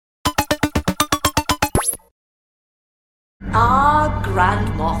Ah, Grand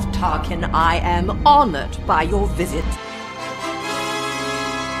Moff Tarkin, I am honored by your visit.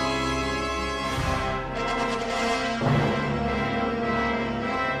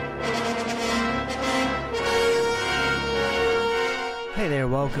 Hey there,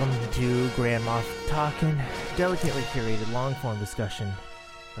 welcome to Grand Moff Talkin', delicately curated long-form discussion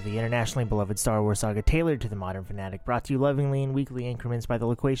of the internationally beloved Star Wars saga tailored to the modern fanatic, brought to you lovingly in weekly increments by the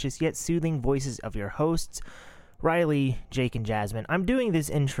loquacious yet soothing voices of your hosts, Riley, Jake, and Jasmine. I'm doing this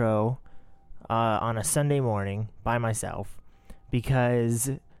intro on a Sunday morning by myself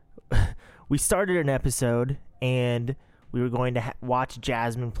because we started an episode and we were going to watch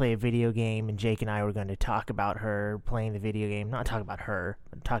Jasmine play a video game, and Jake and I were going to talk about her playing the video game. Not talk about her,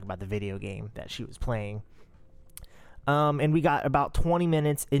 but talk about the video game that she was playing. And we got about 20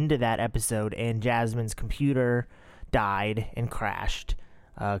 minutes into that episode, and Jasmine's computer died and crashed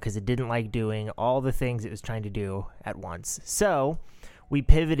because it didn't like doing all the things it was trying to do at once. So we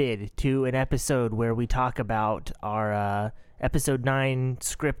pivoted to an episode where we talk about our episode 9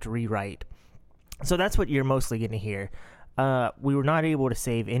 script rewrite. So that's what you're mostly going to hear. We were not able to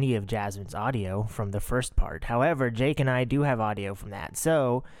save any of Jasmine's audio from the first part. However, Jake and I do have audio from that.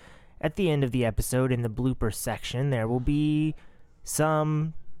 So at the end of the episode, in the blooper section, there will be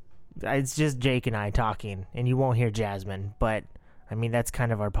some... It's just Jake and I talking, and you won't hear Jasmine. But, I mean, that's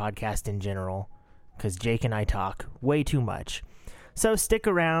kind of our podcast in general, because Jake and I talk way too much. So stick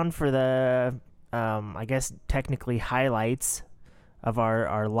around for the, I guess, technically highlights of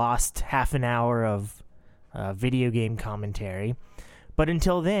our lost half an hour of video game commentary. But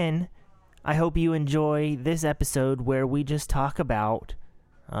until then, I hope you enjoy this episode where we just talk about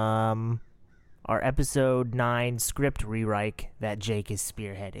our episode 9 script rewrite that Jake is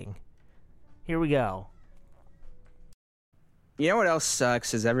spearheading. Here we go. You know what else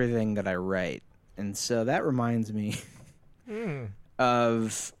sucks is everything that I write. And so that reminds me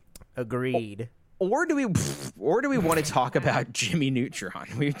of... Agreed. Or do we want to talk about Jimmy Neutron?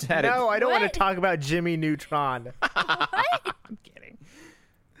 We've had I don't want to talk about Jimmy Neutron. I'm kidding.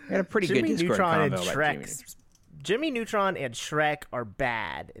 We had a pretty good Discord Neutron and combo about Shrek. Jimmy Neutron and Shrek are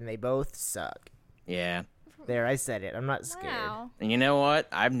bad, and they both suck. Yeah. There, I said it. I'm not scared. Wow. And you know what?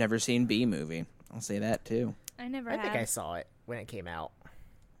 I've never seen B Movie. I'll say that too. I never I have. think I saw it when it came out.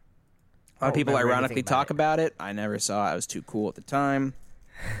 A lot of people remember ironically anything about talk it. about it. I never saw it. I was too cool at the time.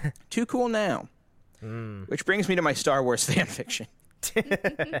 Too cool now. Which brings me to my Star Wars fan fiction.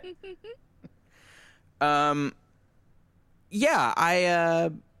 Yeah,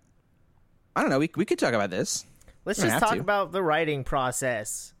 I don't know. We could talk about this. Let's We don't just have talk to. about the writing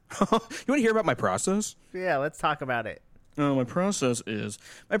process. You want to hear about my process? Yeah, let's talk about it. My process is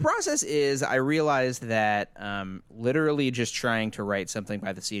I realized that literally just trying to write something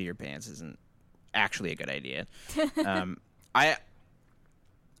by the seat of your pants isn't actually a good idea.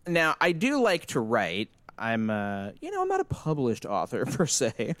 I do like to write. I'm I'm not a published author per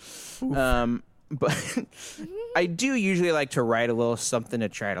se, but I do usually like to write a little something to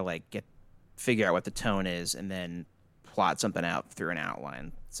try to figure out what the tone is and then plot something out through an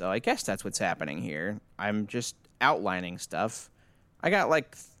outline. So I guess that's what's happening here. I'm just outlining stuff. I got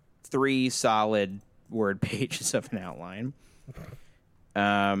 3 solid word pages of an outline.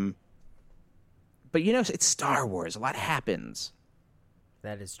 But it's Star Wars. A lot happens.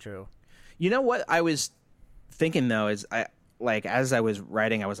 That is true. You know what I was thinking though is as I was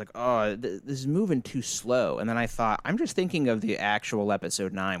writing, I was like, oh, this is moving too slow. And then I thought, I'm just thinking of the actual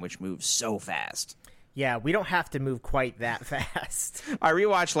episode 9, which moves so fast. Yeah, we don't have to move quite that fast. I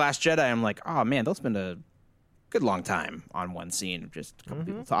rewatched Last Jedi. I'm like, oh man, they'll spend a good long time on one scene of just a couple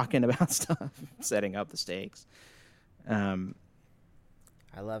people talking about stuff, setting up the stakes. I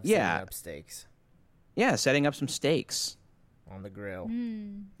love setting up steaks Yeah, setting up some stakes on the grill.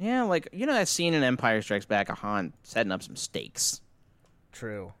 Yeah, that scene in Empire Strikes Back of Han setting up some steaks.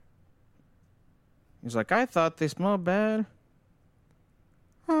 True. He's like, I thought they smelled bad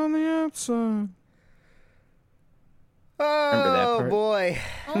on the outside. Remember that Oh, part? boy.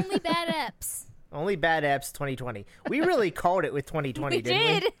 Only bad eps. Only bad apps 2020. We really called it with 2020, We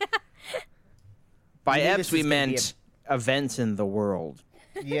didn't did. By We knew eps, this we was gonna be meant events in the world.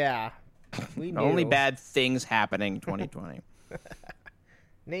 we? Yeah. We knew. Only bad things happening 2020.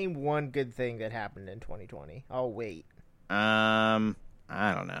 Name one good thing that happened in 2020. Oh, wait. I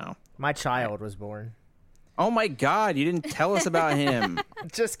don't know. My child was born. Oh my God, you didn't tell us about him.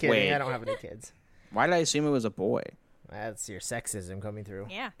 Just kidding. Wait. I don't have any kids. Why did I assume it was a boy? That's your sexism coming through.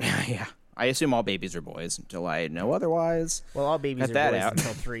 Yeah. Yeah. I assume all babies are boys until I know otherwise. Well, all babies Cut are that boys out.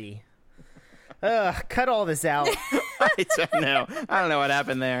 until 3. Cut all this out. I don't know. I don't know what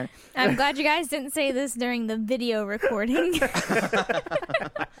happened there. I'm glad you guys didn't say this during the video recording.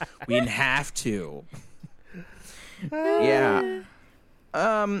 We didn't have to. Yeah.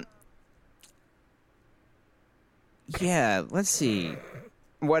 Yeah, let's see.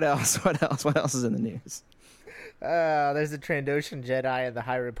 What else? What else is in the news? There's the Trandoshan Jedi and the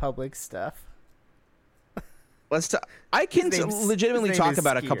High Republic stuff. Let's talk. I can His name's- legitimately his name talk is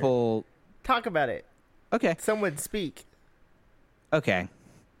about a Skier. couple. Talk about it. Okay. Someone speak. Okay.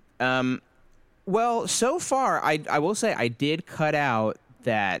 Well, so far, I will say I did cut out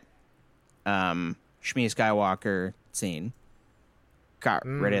that Shmi Skywalker scene. Got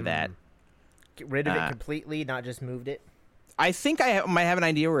rid of that. Get rid of it completely, not just moved it. I think I might have an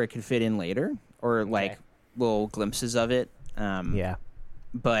idea where it could fit in later, or like Okay. little glimpses of it. Yeah.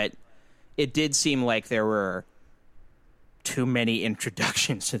 But it did seem like there were too many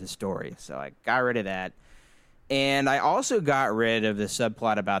introductions to the story, so I got rid of that. And I also got rid of the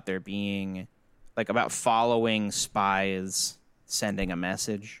subplot about there being, like, about following spies sending a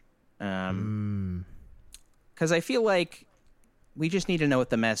message. Because I feel like we just need to know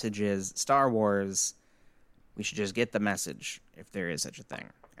what the message is. Star Wars, we should just get the message, if there is such a thing.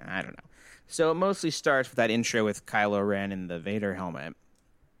 I don't know. So it mostly starts with that intro with Kylo Ren in the Vader helmet,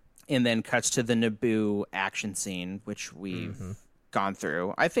 and then cuts to the Naboo action scene, which we've gone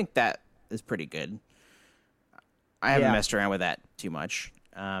through. I think that is pretty good. I haven't messed around with that too much.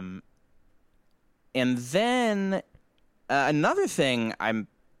 And then another thing I'm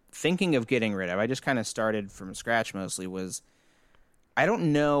thinking of getting rid of, I just kind of started from scratch mostly, was I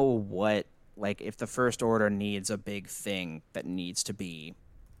don't know what, like, if the First Order needs a big thing that needs to be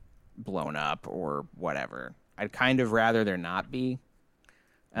blown up or whatever. I'd kind of rather there not be.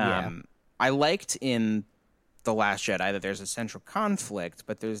 I liked in The Last Jedi that there's a central conflict,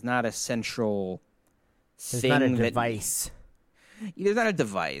 but there's not a central There's thing not a that device. there's not a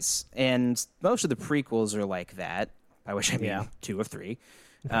device, and most of the prequels are like that, by which I mean 2 of 3.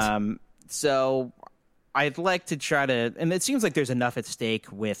 So I'd like to try to, and it seems like there's enough at stake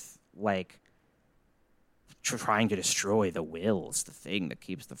with, like, trying to destroy the wills, the thing that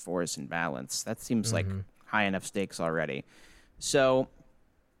keeps the Force in balance. That seems like high enough stakes already. So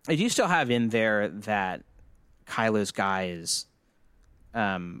I do still have in there that Kylo's guys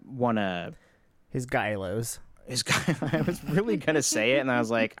want to... His Gylos. His guy, I was really gonna say it, and I was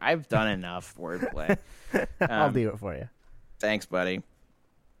like, I've done enough wordplay. I'll do it for you. Thanks, buddy.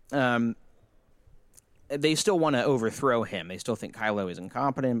 They still want to overthrow him. They still think Kylo is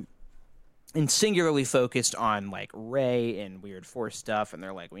incompetent and singularly focused on, like, Rey and weird Force stuff, and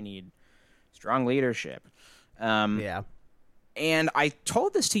they're like, we need strong leadership. Yeah. And I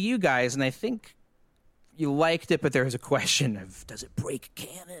told this to you guys, and I think you liked it, but there was a question of, does it break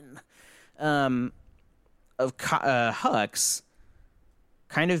canon? Of Hux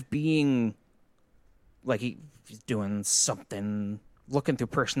kind of being like he's doing something, looking through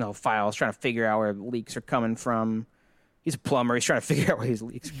personnel files, trying to figure out where leaks are coming from. He's a plumber. He's trying to figure out where these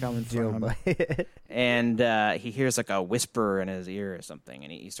leaks are coming from. And he hears, like, a whisper in his ear or something,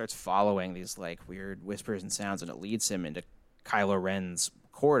 and he starts following these, like, weird whispers and sounds, and it leads him into Kylo Ren's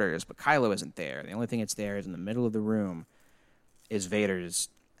quarters, but Kylo isn't there. The only thing that's there is in the middle of the room is Vader's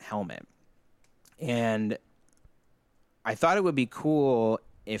helmet. And I thought it would be cool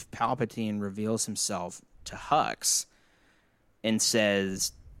if Palpatine reveals himself to Hux and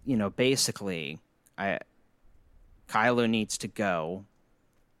says, you know, basically, Kylo needs to go,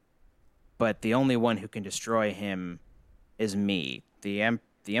 but the only one who can destroy him is me. The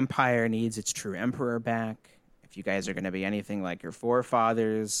Empire needs its true Emperor back. If you guys are going to be anything like your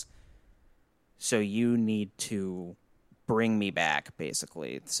forefathers, so you need to bring me back,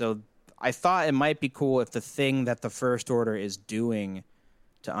 basically. So I thought it might be cool if the thing that the First Order is doing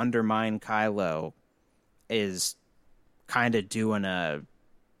to undermine Kylo is kind of doing a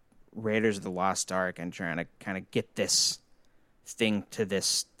Raiders of the Lost Ark and trying to kind of get this thing to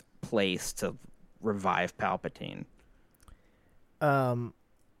this place to revive Palpatine.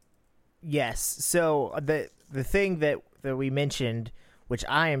 Yes. So the thing that we mentioned, which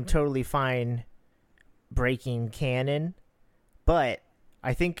I am totally fine breaking canon, but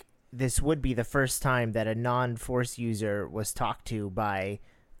I think this would be the first time that a non-Force user was talked to by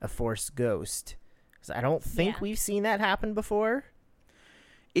a Force ghost. 'Cause I don't think we've seen that happen before.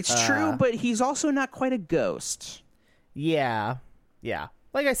 It's true, but he's also not quite a ghost. Yeah.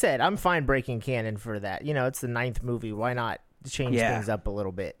 Like I said, I'm fine breaking canon for that. You know, it's the 9th movie. Why not change things up a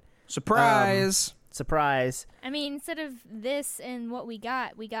little bit? Surprise! Surprise. I mean, instead of this and what we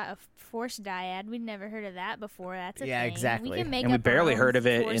got a Force dyad. We'd never heard of that before. That's a thing. exactly. We can make And we up our barely own heard of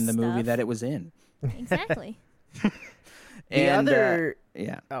it Force in the movie stuff. that it was in. Exactly. The other...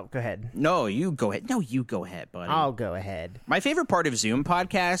 yeah. Oh, go ahead. No, you go ahead. No, you go ahead, buddy. I'll go ahead. My favorite part of Zoom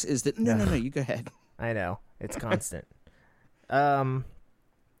podcasts is that... No, you go ahead. I know. It's constant. The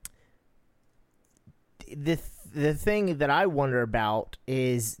thing that I wonder about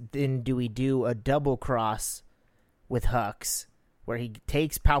is, then do we do a double cross with Hux, where he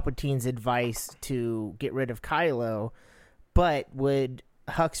takes Palpatine's advice to get rid of Kylo, but would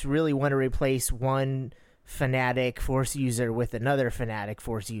Hux really want to replace one fanatic Force user with another fanatic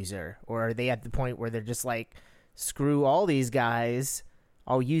Force user? Or are they at the point where they're just like, screw all these guys,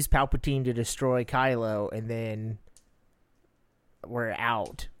 I'll use Palpatine to destroy Kylo, and then we're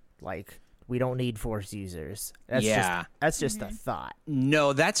out. Like, we don't need Force users. That's just a thought.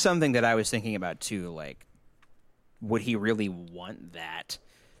 No, that's something that I was thinking about too. Like, would he really want that?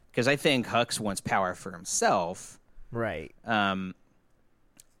 Because I think Hux wants power for himself. Right.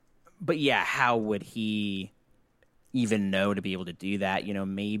 But yeah, how would he even know to be able to do that? You know,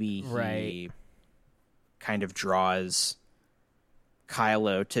 maybe he kind of draws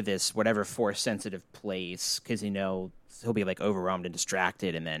Kylo to this whatever Force-sensitive place because, he'll be like overwhelmed and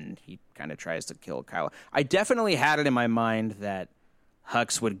distracted, and then he kind of tries to kill Kylo. I definitely had it in my mind that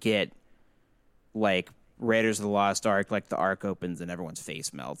Hux would get like Raiders of the Lost Ark, like the Ark opens and everyone's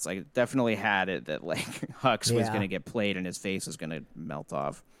face melts. I definitely had it that like Hux was going to get played and his face was going to melt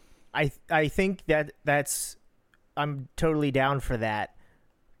off. I think that's I'm totally down for that,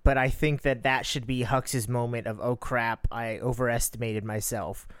 but I think that should be Hux's moment of, oh crap, I overestimated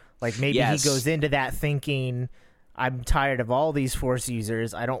myself. Like maybe he goes into that thinking, I'm tired of all these Force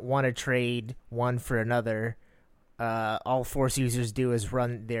users. I don't want to trade one for another. All Force users do is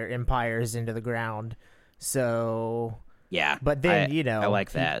run their empires into the ground. So yeah, but then I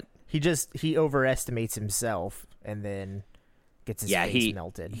like that. He overestimates himself and then gets his face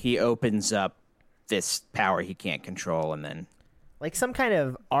melted. He opens up this power he can't control, and then like some kind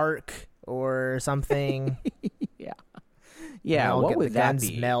of arc or something. yeah. What would the that guns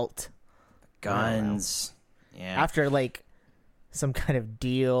be? Melt. Guns. Yeah. After like some kind of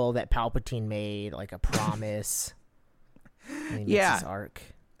deal that Palpatine made, like a promise. His arc.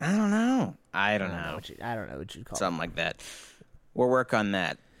 I don't know. I don't know. I don't know what you'd call something like that. We'll work on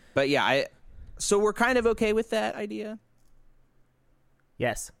that. But yeah, so we're kind of okay with that idea.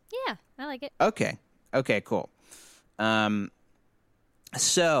 Yes. Yeah, I like it. Okay, cool.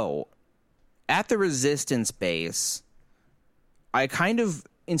 So at the Resistance base, I kind of,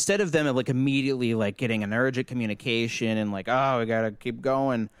 instead of them like immediately like getting an urgent communication and like, oh, we gotta keep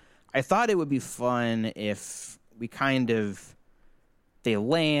going, I thought it would be fun if we they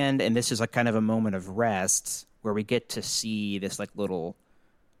land and this is like kind of a moment of rest where we get to see this like little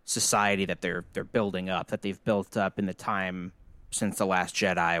society that they're building up, that they've built up in the time since The Last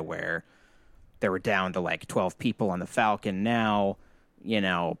Jedi, where they were down to like 12 people on the Falcon. Now,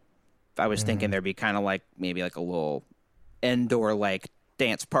 I was thinking there'd be kind of like maybe like a little Endor like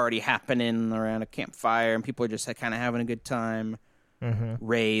dance party happening around a campfire, and people are just like, kind of having a good time.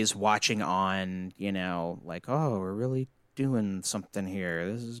 Rey's watching on, like, oh, we're really doing something here.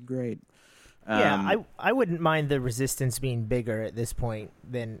 This is great. I wouldn't mind the Resistance being bigger at this point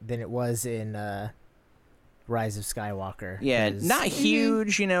than it was in Rise of Skywalker. Yeah, not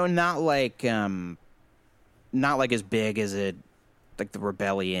huge, not like as big as it like the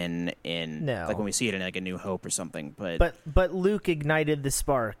rebellion in like when we see it in like A New Hope or something. But Luke ignited the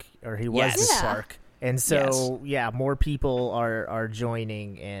spark, or he was the spark, and so more people are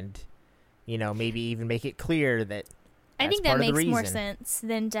joining, and maybe even make it clear that. I think that makes more sense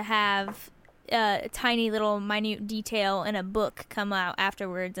than to have a tiny little minute detail in a book come out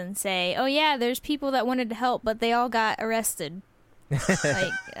afterwards and say, oh yeah, there's people that wanted to help, but they all got arrested.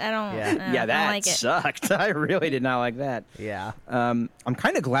 Like, I don't that like it. Sucked. I really did not like that. Yeah. I'm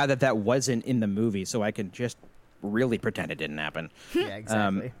kind of glad that wasn't in the movie, so I can just really pretend it didn't happen. Yeah,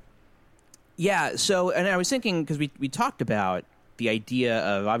 exactly. So, and I was thinking, because we talked about the idea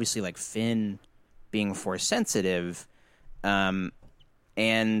of obviously like Finn being Force sensitive, and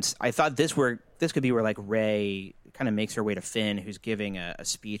I thought this could be where like Rey kind of makes her way to Finn, who's giving a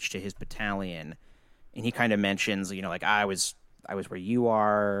speech to his battalion, and he kind of mentions, like I was where you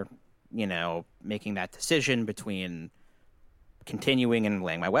are, making that decision between continuing and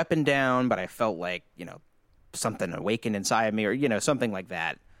laying my weapon down, but I felt like, something awakened inside me, or, something like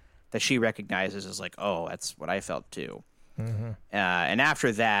that she recognizes as like, oh, that's what I felt too. And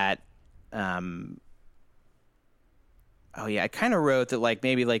after that, I kind of wrote that like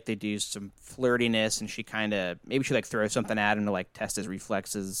maybe like they do some flirtiness, and she maybe she like throws something at him to like test his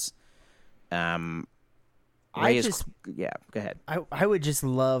reflexes. Go ahead. I would just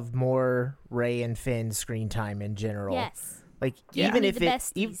love more Rey and Finn screen time in general. Yes. Like, even if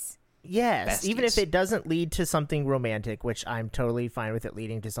besties. Yes, even if it doesn't lead to something romantic, which I'm totally fine with it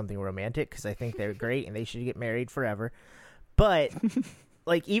leading to something romantic because I think they're great and they should get married forever. But,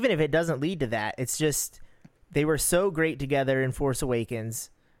 like, even if it doesn't lead to that, it's just they were so great together in Force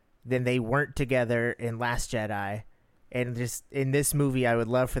Awakens, then they weren't together in Last Jedi. And just in this movie, I would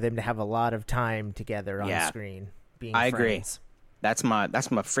love for them to have a lot of time together on the screen. Being friends. Agree. That's my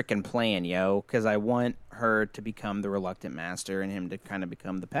freaking plan, yo, because I want her to become the reluctant master and him to kind of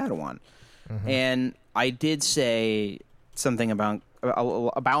become the Padawan. Mm-hmm. And I did say something about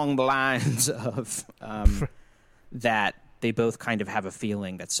along the lines of that they both kind of have a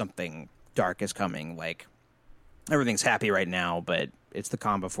feeling that something dark is coming. Like, everything's happy right now, but it's the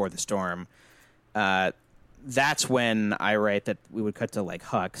calm before the storm. That's when I write that we would cut to, like,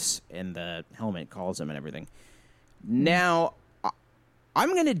 Hux and the helmet calls him and everything. Now,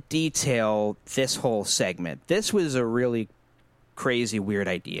 I'm going to detail this whole segment. This was a really crazy, weird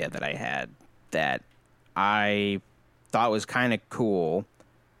idea that I had that I thought was kind of cool,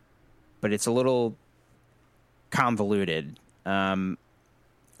 but it's a little convoluted, or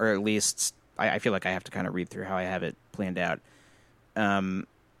at least I feel like I have to kind of read through how I have it planned out.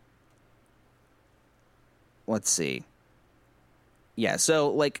 Let's see. Yeah, so,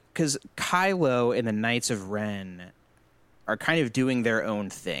 like, because Kylo and the Knights of Ren are kind of doing their own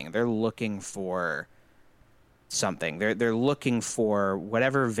thing. They're looking for something. They're looking for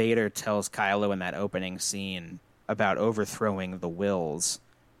whatever Vader tells Kylo in that opening scene about overthrowing the Wills.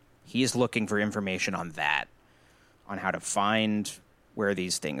 He's looking for information on that, on how to find where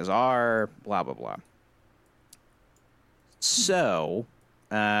these things are, blah, blah, blah. So,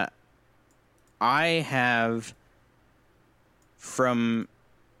 I have from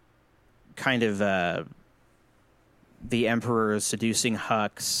kind of the Emperor seducing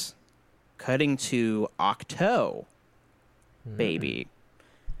Hux, cutting to Ahch-To, baby.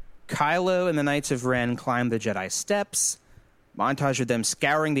 Kylo and the Knights of Ren climb the Jedi steps. Montage of them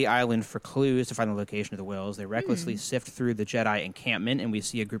scouring the island for clues to find the location of the Wills. They recklessly sift through the Jedi encampment, and we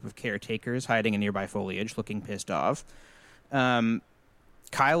see a group of caretakers hiding in nearby foliage, looking pissed off.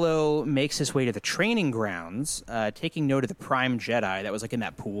 Kylo makes his way to the training grounds, taking note of the Prime Jedi that was, like, in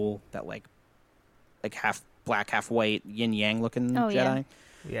that pool, that, like half black, half white, yin-yang looking Jedi.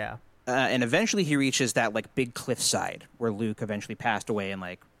 Yeah. And eventually he reaches that, like, big cliffside where Luke eventually passed away and,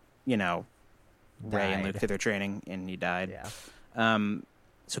 like, you know, Rey and Luke did their training, and he died. Yeah.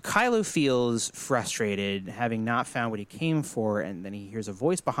 So Kylo feels frustrated, having not found what he came for, and then he hears a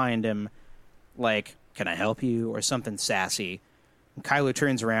voice behind him, like, "Can I help you?" or something sassy. And Kylo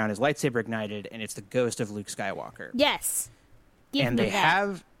turns around, his lightsaber ignited, and it's the ghost of Luke Skywalker. Yes. And they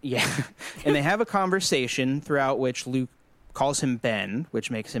have a conversation throughout which Luke calls him Ben, which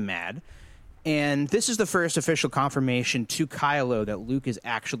makes him mad. And this is the first official confirmation to Kylo that Luke is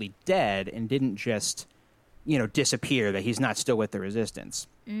actually dead and didn't just, you know, disappear, that he's not still with the Resistance.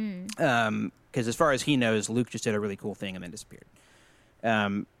 Because as far as he knows, Luke just did a really cool thing and then disappeared.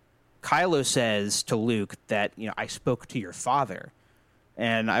 Kylo says to Luke that, you know, I spoke to your father.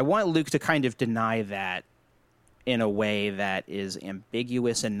 And I want Luke to kind of deny that in a way that is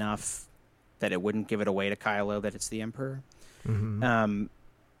ambiguous enough that it wouldn't give it away to Kylo that it's the Emperor. Mm-hmm.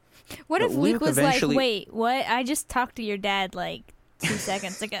 What if Luke was like, wait, what? I just talked to your dad like 2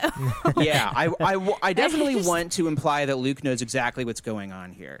 seconds ago. Yeah, I definitely want to imply that Luke knows exactly what's going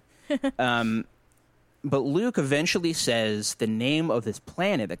on here. But Luke eventually says the name of this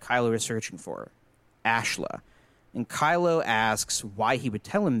planet that Kylo is searching for, Ashla. And Kylo asks why he would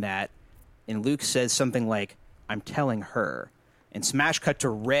tell him that, and Luke says something like, "I'm telling her." And smash cut to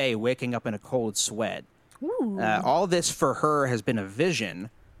Rey waking up in a cold sweat. All this for her has been a vision,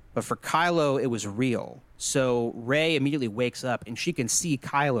 but for Kylo, it was real. So Rey immediately wakes up, and she can see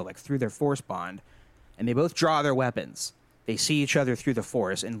Kylo, like, through their Force bond, and they both draw their weapons. They see each other through the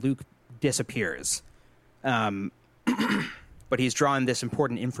Force, and Luke disappears. But he's drawn this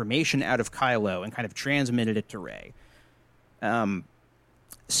important information out of Kylo and kind of transmitted it to Rey.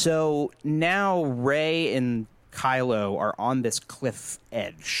 So now Rey and Kylo are on this cliff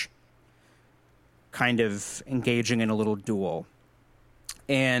edge, kind of engaging in a little duel.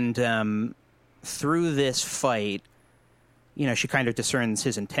 And through this fight, you know, she kind of discerns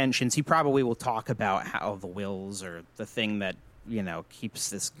his intentions. He probably will talk about how the Wills are the thing that, you know, keeps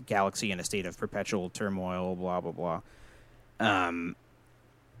this galaxy in a state of perpetual turmoil, blah, blah, blah.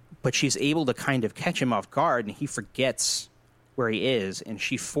 But she's able to kind of catch him off guard, and he forgets where he is, and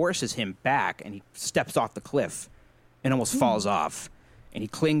she forces him back, and he steps off the cliff and almost falls off. And he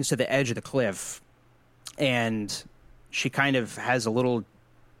clings to the edge of the cliff, And she kind of has a little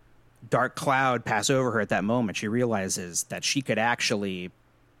dark cloud pass over her at that moment. She realizes that she could actually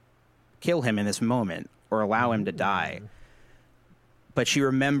kill him in this moment or allow him to die. But she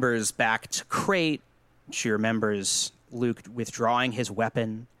remembers back to Crate. She remembers Luke withdrawing his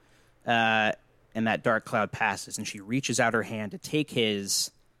weapon. And that dark cloud passes, and she reaches out her hand to take his.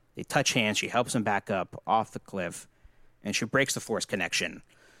 They touch hands. She helps him back up off the cliff, and she breaks the Force connection.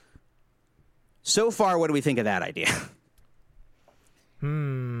 So far, what do we think of that idea?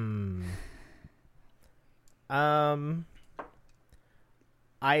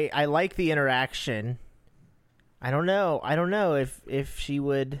 I like the interaction. I don't know if she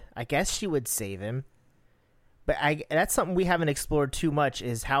would. I guess she would save him. But that's something we haven't explored too much,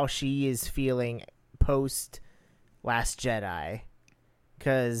 is how she is feeling post Last Jedi.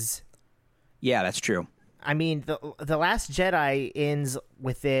 Because yeah, that's true. I mean, the Last Jedi ends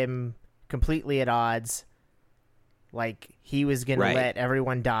with them completely at odds. Like, he was going to let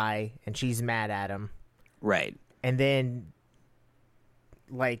everyone die, and she's mad at him. Right. And then,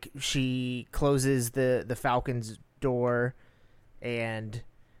 like, she closes the Falcon's door, and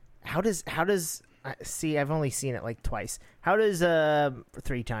how does see, I've only seen it like twice. How does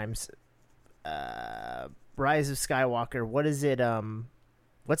 3 times Rise of Skywalker, what is it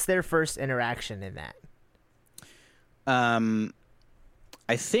what's their first interaction in that?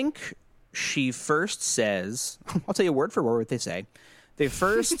 I think she first says, I'll tell you word for word what they say. They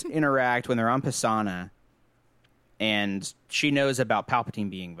first interact when they're on Pisana, and she knows about Palpatine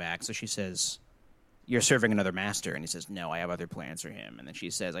being back, so she says, "You're serving another master," and he says, "No, I have other plans for him." And then she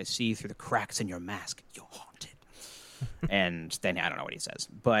says, "I see through the cracks in your mask, you're haunted." And then I don't know what he says,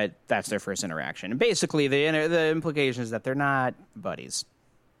 but that's their first interaction. And basically, the implication is that they're not buddies.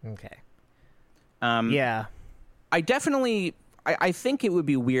 Okay. Yeah. I think it would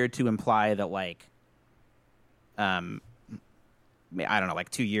be weird to imply that, like, I don't know, like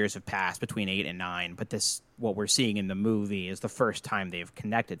 2 years have passed between 8 and 9, but what we're seeing in the movie is the first time they've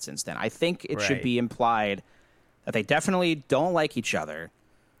connected since then. I think it should be implied that they definitely don't like each other,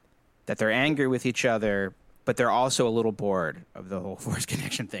 that they're angry with each other, but they're also a little bored of the whole Force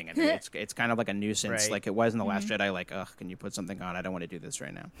connection thing. And it's kind of like a nuisance, like it was in The Last Jedi, like, ugh, can you put something on? I don't want to do this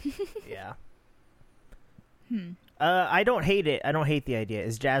right now. Yeah. I don't hate it. I don't hate the idea.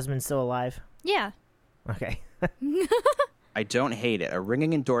 Is Jasmine still alive? Yeah. Okay. I don't hate it. A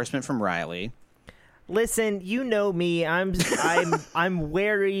ringing endorsement from Riley. Listen, you know me. I'm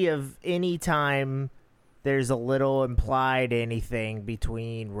wary of any time there's a little implied anything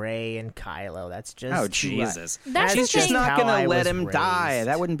between Rey and Kylo. That's just Jesus. She's just not gonna let him raised. die.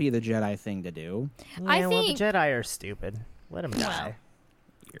 That wouldn't be the Jedi thing to do. Yeah, I well, think the Jedi are stupid. Let him die.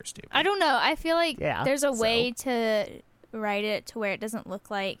 You're stupid. I don't know. I feel like there's a way so. to write it to where it doesn't look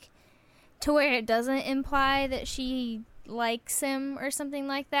like, to where it doesn't imply that she likes him or something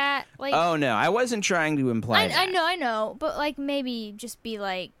like that. Like, oh no, I wasn't trying to imply that. I know, but like maybe just be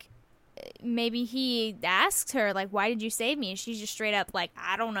like, maybe he asks her like, "Why did you save me?" And she's just straight up like,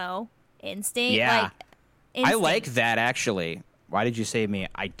 "I don't know, instinct." Yeah, like, instinct. I like that actually. Why did you save me?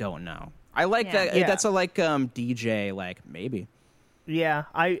 I don't know. I like that. Yeah. That's a DJ. Like maybe. Yeah,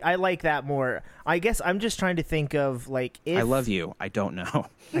 I like that more. I guess I'm just trying to think of, like, if... I love you. I don't know.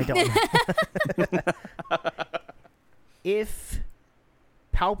 I don't know. If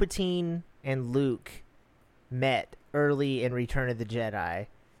Palpatine and Luke met early in Return of the Jedi,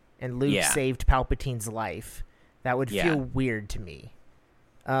 and Luke saved Palpatine's life, that would feel weird to me.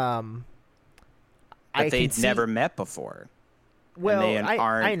 But they'd never met before. Well, and they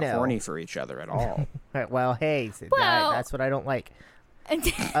aren't I know. horny for each other at all. Well, hey, that's what I don't like. You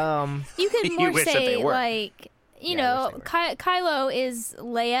could more say, like, you know, Kylo is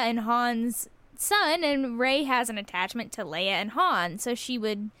Leia and Han's son, and Rey has an attachment to Leia and Han, so she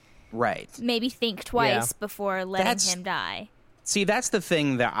would maybe think twice before letting him die. See, that's the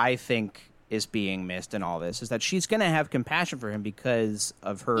thing that I think is being missed in all this, is that she's going to have compassion for him because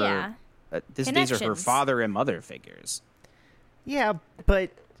of her... these are her father and mother figures. Yeah, but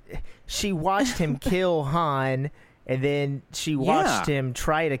she watched him kill Han, and then she watched him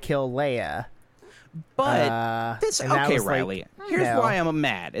try to kill Leia. But okay, Riley. Like, here's why I'm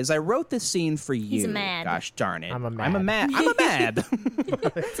mad. Is I wrote this scene for you. He's mad. Gosh darn it! I'm a mad.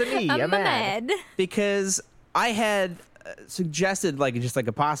 To me, I'm mad. Because I had suggested just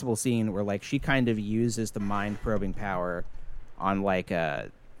a possible scene where like she kind of uses the mind probing power on like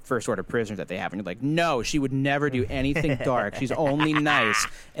a First Order prisoners that they have, and you're like, no, she would never do anything dark. She's only nice.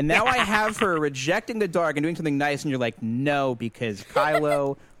 And now I have her rejecting the dark and doing something nice, and you're like, no, because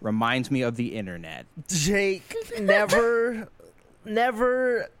Kylo reminds me of the internet. Jake, never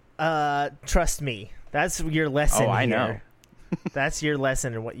trust me. That's your lesson. I here. know. That's your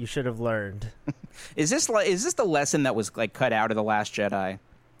lesson and what you should have learned. Is this the lesson that was like cut out of The Last Jedi?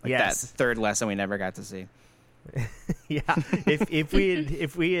 Like Yes. that third lesson we never got to see. Yeah.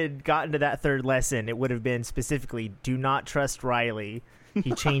 If we had gotten to that third lesson, it would have been specifically do not trust Riley.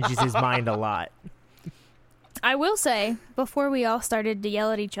 He changes his mind a lot. I will say, before we all started to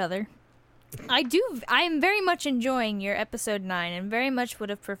yell at each other, I am very much enjoying your episode 9 and very much would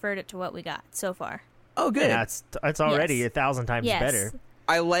have preferred it to what we got so far. Oh, good. Yeah, it's already Yes. 1,000 times Yes. better.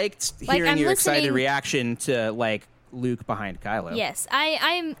 I liked Like, hearing I'm your excited listening- reaction to like Luke behind Kylo. Yes,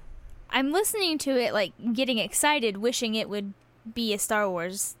 I'm listening to it, like, getting excited, wishing it would be a Star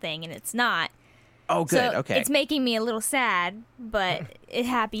Wars thing, and it's not. Oh, good. So Okay. it's making me a little sad, but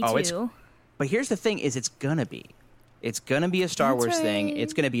happy Oh, too. But here's the thing: it's gonna be. It's gonna be a Star That's Wars thing. right.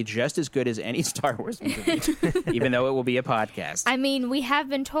 It's gonna be just as good as any Star Wars movie, even though it will be a podcast. I mean, we have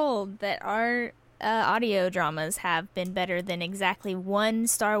been told that our audio dramas have been better than exactly one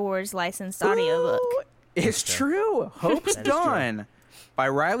Star Wars licensed audiobook. Ooh, it's true. Hope's That is true. Dawn by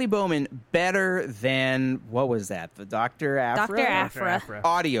Riley Bowman, better than what was that? The Dr. Aphra Dr. Aphra. Aphra.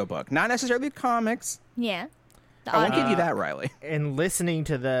 audiobook, not necessarily comics. Yeah. The I won't audio. give you that, Riley. And listening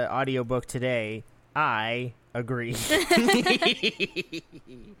to the audiobook today, I agree.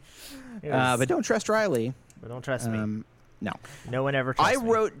 But don't trust Riley. But don't trust me. No. No one ever trusts I me.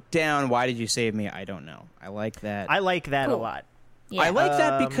 wrote down, why did you save me? I don't know. I like that. I like that a Cool. lot. Yeah. I like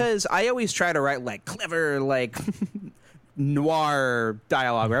that because I always try to write like clever, like noir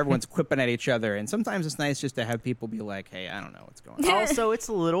dialogue where everyone's quipping at each other. And sometimes it's nice just to have people be like, hey, I don't know what's going on. Also, it's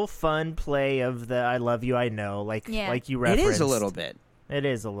a little fun play of the "I love you, I know," like Yeah. like you It referenced. is a little bit. It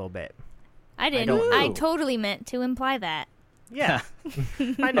is a little bit. I didn't. don't I know. totally meant to imply that. Yeah,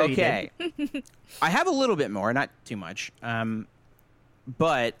 I know. Okay. I have a little bit more, not too much.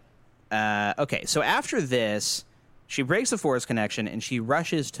 But, okay, so after this, she breaks the Force connection and she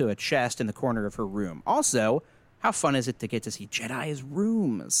rushes to a chest in the corner of her room. Also, how fun is it to get to see Jedi's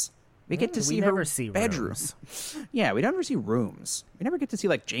rooms? We get to we see never her see bedroom. rooms. Yeah, we never see rooms. We never get to see,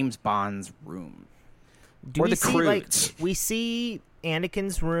 like, James Bond's room. Do Or we the see like Croods. we see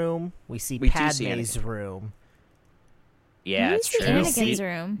Anakin's room? We see We do see Padme's room. Yeah, We it's see true. Anakin's See-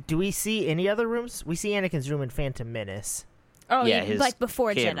 room. Do we see any other rooms? We see Anakin's room in Phantom Menace. Oh, Yeah, his like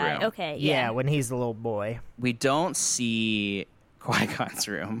before kid Jedi. room. Okay, Yeah, yeah. when he's the little boy. We don't see Qui-Gon's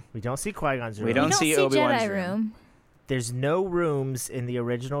room. We don't see Qui-Gon's room. We We don't don't see see Obi-Wan's Jedi room. room. There's no rooms in the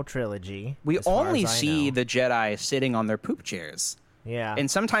original trilogy. We as far only as I see know. the Jedi sitting on their poop chairs. Yeah. And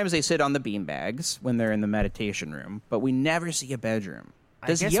sometimes they sit on the beanbags when they're in the meditation room, but we never see a bedroom. I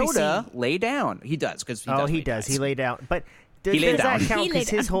Does guess we Yoda see- lay down? He does, because he does. he when does. dies. He lay down. But does, He laid does that down. count? He laid Because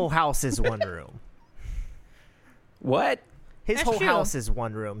his down. whole house is one room. What? His That's whole true. house is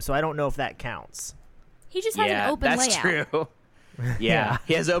one room, so I don't know if that counts. He just has Yeah, an open that's layout. true. Yeah. Yeah,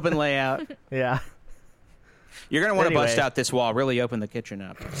 he has open layout. Yeah. You're going to want to bust Anyway. out this wall, really open the kitchen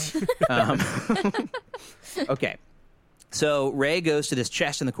up. Okay. So Rey goes to this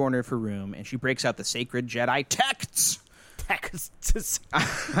chest in the corner of her room, and she breaks out the sacred Jedi texts. Texas.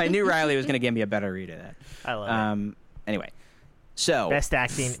 I knew Riley was going to give me a better read of that. I love it. Anyway, so Best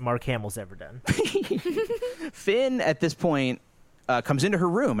acting Mark Hamill's ever done. Finn, at this point, comes into her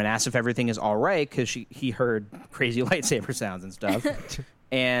room and asks if everything is all right because he heard crazy lightsaber sounds and stuff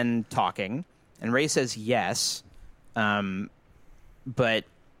and talking. And Rey says yes, but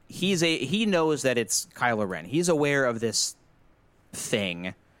he knows that it's Kylo Ren. He's aware of this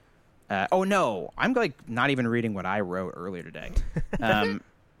thing. Oh no, I'm like not even reading what I wrote earlier today.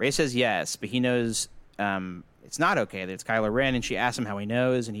 Rey says yes, but he knows it's not okay that it's Kylo Ren, and she asks him how he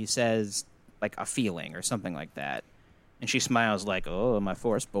knows, and he says like a feeling or something like that. And she smiles like, oh, my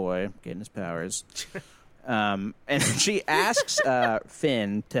Force boy, getting his powers. And she asks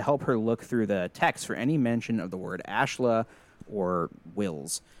Finn to help her look through the text for any mention of the word Ashla or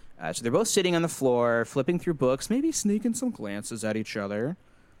Wills. So they're both sitting on the floor, flipping through books, maybe sneaking some glances at each other.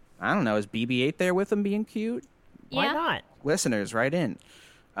 I don't know, is BB-8 there with them being cute? Why Yeah. not? Listeners, write in.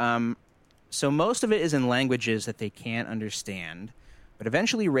 So most of it is in languages that they can't understand. But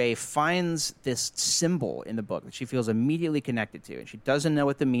eventually Rey finds this symbol in the book that she feels immediately connected to. And she doesn't know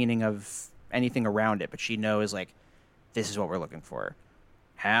what the meaning of anything around it, but she knows, like, this is what we're looking for.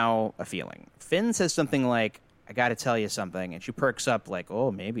 How a feeling. Finn says something like, I got to tell you something. And she perks up like, oh,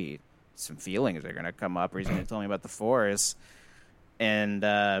 maybe some feelings are going to come up or he's going to tell me about the Force. And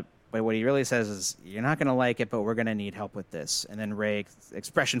but what he really says is, you're not going to like it, but we're going to need help with this. And then Rey's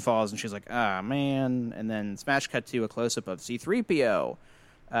expression falls, and she's like, ah, man. And then smash cut to a close-up of C-3PO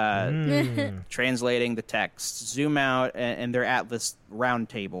translating the text. Zoom out, and they're at this round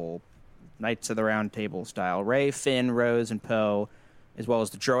table Knights of the Round Table style. Rey, Finn, Rose, and Poe, as well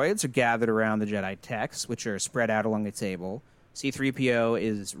as the droids, are gathered around the Jedi texts, which are spread out along the table. C-3PO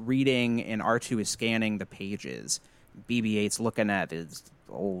is reading, and R2 is scanning the pages. BB-8's looking at his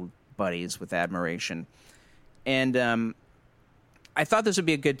old buddies with admiration. And I thought this would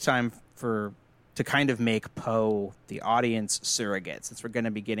be a good time to kind of make Poe the audience surrogate, since we're going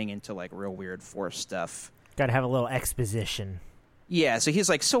to be getting into like real weird Force stuff. Got to have a little exposition. Yeah, so he's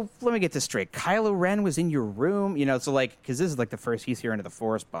like, so let me get this straight. Kylo Ren was in your room? So like, because this is like the first he's hearing of the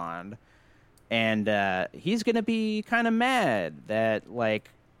Force bond. And he's going to be kind of mad that, like,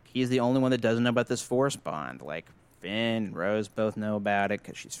 he's the only one that doesn't know about this Force bond. Like, Finn and Rose both know about it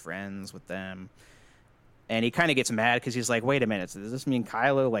because she's friends with them. And he kind of gets mad because he's like, wait a minute, so does this mean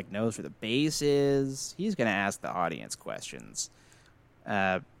Kylo, like, knows where the base is? He's going to ask the audience questions.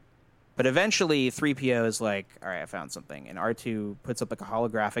 But eventually, 3PO is like, all right, I found something. And R2 puts up, like, a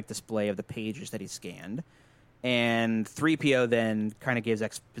holographic display of the pages that he scanned. And 3PO then kind of gives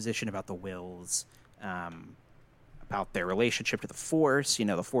exposition about the Wills, about their relationship to the Force.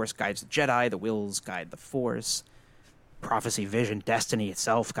 The Force guides the Jedi, the Wills guide the Force. Prophecy, vision, destiny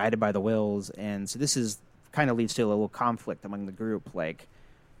itself guided by the Wills. And so this is kind of leads to a little conflict among the group. Like,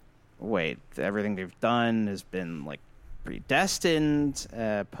 wait, everything they've done has been, like, predestined.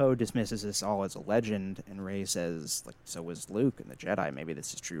 Poe dismisses this all as a legend, and Rey says, like, so was Luke and the Jedi. Maybe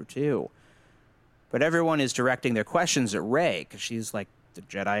this is true, too. But everyone is directing their questions at Rey because she's like the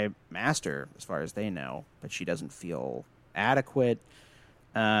Jedi master as far as they know, but she doesn't feel adequate.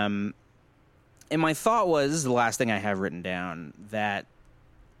 And my thought was, the last thing I have written down, that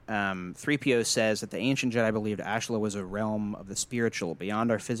 3PO says that the ancient Jedi believed Ashla was a realm of the spiritual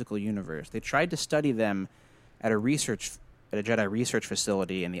beyond our physical universe. They tried to study them at a Jedi research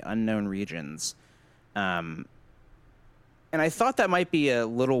facility in the unknown regions. And I thought that might be a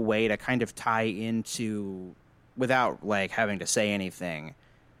little way to kind of tie into, without like having to say anything,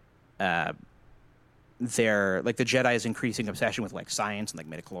 the Jedi's increasing obsession with like science and like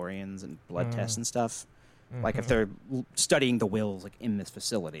midichlorians and blood tests and stuff. Mm-hmm. Like if they're studying the Wills like in this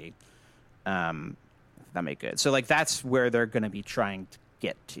facility, that make good. So like that's where they're going to be trying to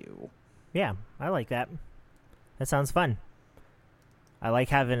get to. Yeah, I like that. That sounds fun. I like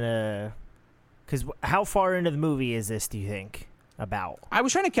having a. Because how far into the movie is this, do you think, about? I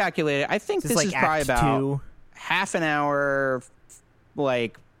was trying to calculate it. I think this like is probably about 2? Half an hour,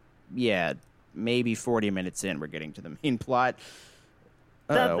 like, yeah, maybe 40 minutes in, we're getting to the main plot.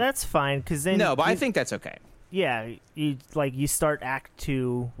 That's fine, because then... No, but I think that's okay. Yeah, you start Act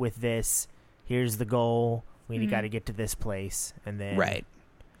 2 with this, here's the goal, we got to get to this place, and then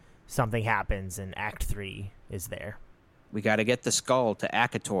something happens, and Act 3 is there. We got to get the skull to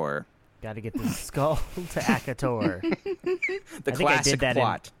Akator. Got to get the skull to Akator. The classic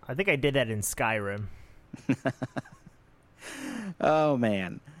plot. I think I did that in Skyrim. Oh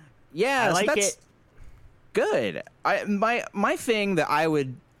man, yeah, I like it. Good. My thing that I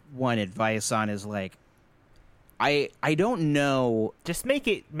would want advice on is like, I don't know. Just make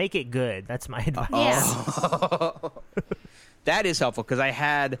it good. That's my advice. Yeah. That is helpful because I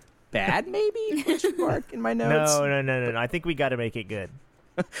had bad maybe in my notes. No. I think we got to make it good.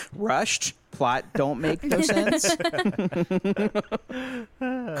 Rushed plot don't make no sense.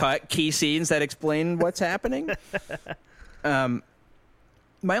 Cut key scenes that explain what's happening. My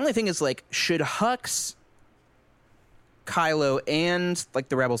only thing is like, should Hux, Kylo, and like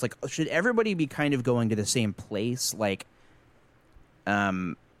the rebels, like should everybody be kind of going to the same place? Like,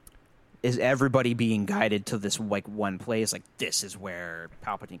 is everybody being guided to this like one place? Like this is where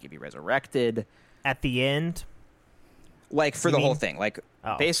Palpatine can be resurrected at the end. Like, for the whole thing. Like,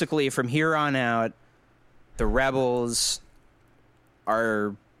 basically, from here on out, the rebels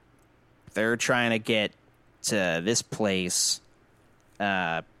they're trying to get to this place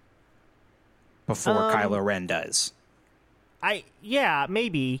before Kylo Ren does.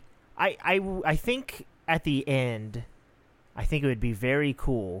 Maybe. I think at the end, I think it would be very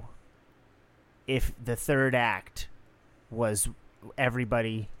cool if the third act was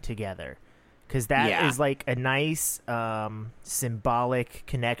everybody together. Because that is like a nice symbolic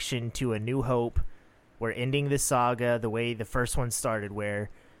connection to A New Hope. We're ending the saga the way the first one started, where,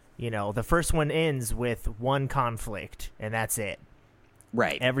 the first one ends with one conflict, and that's it.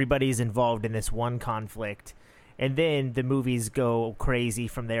 Right. Everybody's involved in this one conflict. And then the movies go crazy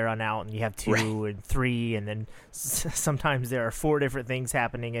from there on out, and you have 2 and 3, and then sometimes there are 4 different things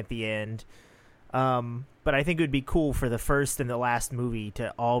happening at the end. But I think it would be cool for the first and the last movie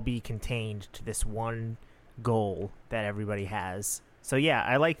to all be contained to this one goal that everybody has. So yeah,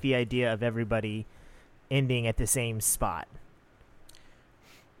 I like the idea of everybody ending at the same spot.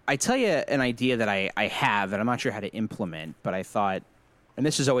 I tell you an idea that I have that I'm not sure how to implement, but I thought, and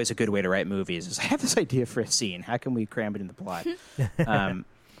this is always a good way to write movies, is I have this idea for a scene. How can we cram it in the plot?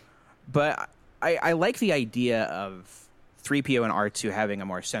 But I like the idea of 3PO and R2 having a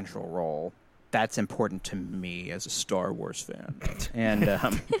more central role. That's important to me as a Star Wars fan. And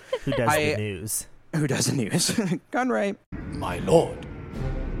who does the news? Who does the news? Gunray. My lord,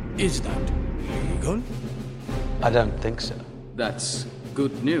 is that legal? I don't think so. That's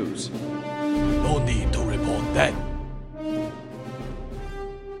good news. No need to report then.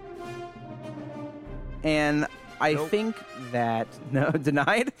 And I think that... No,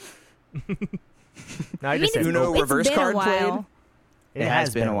 denied? No, I just said Uno reverse card played? It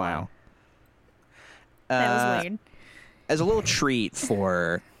has been a while. That was weird. As a little treat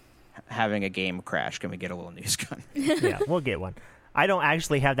for having a game crash, can we get a little news gun? Yeah, we'll get one. I don't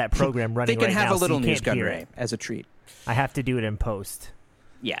actually have that program running They can right have now, a little so you news can't gun, hear Ray, it. as a treat. I have to do it in post.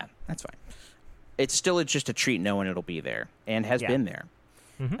 Yeah, that's fine. It's still just a treat knowing it'll be there, and has been there.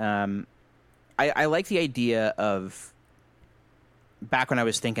 Mm-hmm. I like the idea of, back when I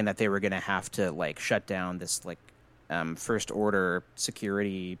was thinking that they were going to have to like shut down this like First Order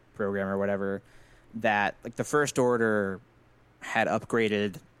security program or whatever, that like the First Order had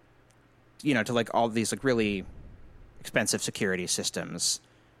upgraded, to like all these like really expensive security systems,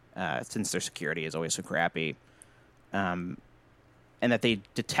 since their security is always so crappy, and that they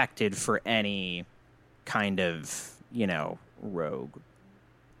detected for any kind of rogue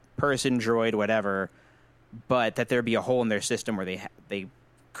person, droid, whatever, but that there'd be a hole in their system where they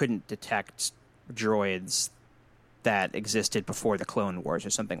couldn't detect droids that existed before the Clone Wars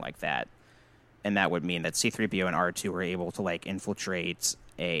or something like that. And that would mean that C-3PO and R2 were able to like infiltrate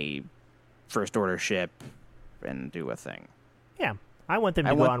a First Order ship and do a thing. Yeah, I want them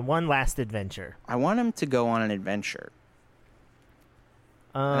to go on one last adventure. I want them to go on an adventure.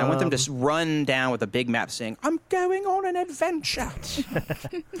 And I want them to run down with a big map saying, "I'm going on an adventure."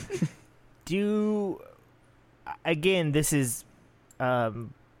 Again, this is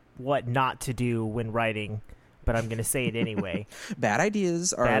what not to do when writing, but I'm going to say it anyway. Bad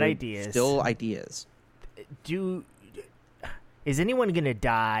ideas are still ideas. Is anyone going to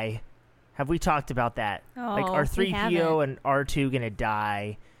die? Have we talked about that? Like, are 3PO and R2 going to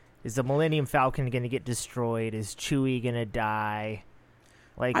die? Is the Millennium Falcon going to get destroyed? Is Chewie going to die?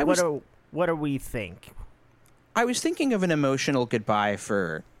 Like, what do we think? I was thinking of an emotional goodbye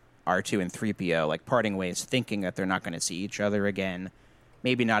for R2 and 3PO, like parting ways, thinking that they're not going to see each other again.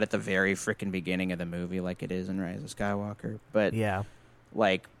 Maybe not at the very frickin' beginning of the movie like it is in Rise of Skywalker, but yeah,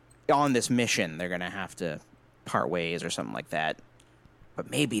 like on this mission, they're going to have to part ways or something like that.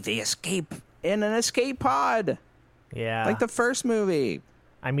 But maybe they escape in an escape pod. Yeah. Like the first movie.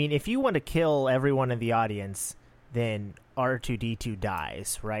 I mean, if you want to kill everyone in the audience, then R2-D2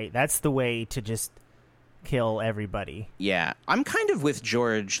 dies, right? That's the way to just kill everybody. Yeah. I'm kind of with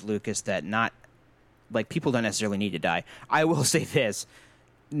George Lucas that people don't necessarily need to die. I will say this.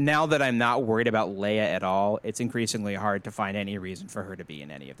 Now that I'm not worried about Leia at all, it's increasingly hard to find any reason for her to be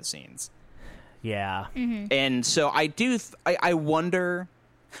in any of the scenes. Yeah. Mm-hmm. And so I wonder.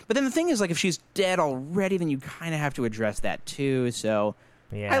 But then the thing is, like, if she's dead already, then you kind of have to address that too. So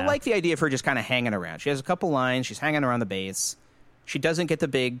yeah. I like the idea of her just kind of hanging around. She has a couple lines. She's hanging around the base. She doesn't get the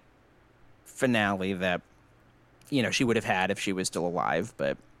big finale that, she would have had if she was still alive.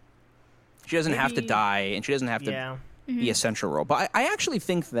 But she doesn't have to die, and she doesn't have to be a central role. But I actually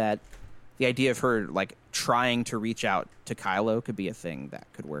think that the idea of her, like, trying to reach out to Kylo could be a thing that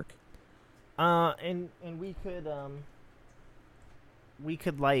could work. And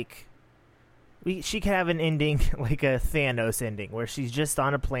she could have an ending like a Thanos ending where she's just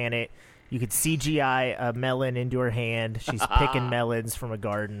on a planet. You could CGI a melon into her hand. She's picking melons from a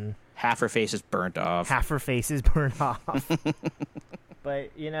garden. Half her face is burnt off.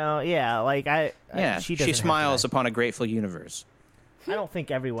 But yeah, she smiles upon a grateful universe. I don't think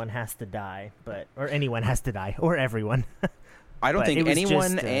everyone has to die, or anyone has to die, or everyone. I don't think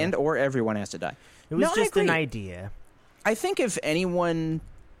anyone or everyone has to die. It was just an idea. I think if anyone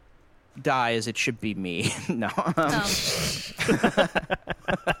dies, it should be me. No.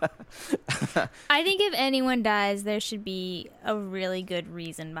 I think if anyone dies, there should be a really good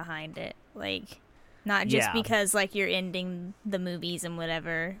reason behind it. Like, not just because, like, you're ending the movies and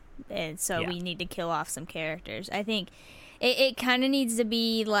whatever, and so we need to kill off some characters. I think it kind of needs to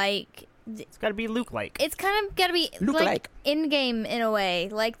be, like... It's got to be Luke-like. It's kind of got to be, like, in-game in a way.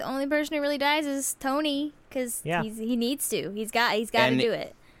 Like, the only person who really dies is Tony, because he needs to. He's got to do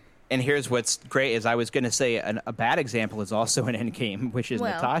it. And here's what's great is I was going to say a bad example is also an Endgame, which is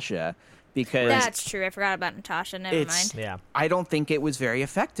Natasha. because that's true. I forgot about Natasha. Never mind. Yeah. I don't think it was very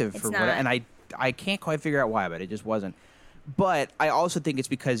effective It's for not. what, and I can't quite figure out why, but it just wasn't. But I also think it's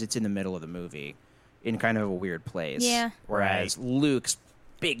because it's in the middle of the movie, in kind of a weird place. Yeah. Whereas Luke's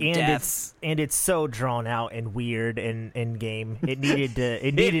big And death. it's so drawn out and weird in game. It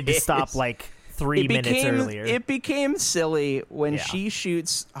needed to stop like 3 minutes earlier. It became silly when Yeah. she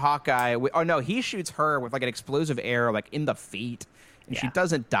shoots Hawkeye. Oh no, he shoots her with like an explosive arrow like in the feet, and she Yeah.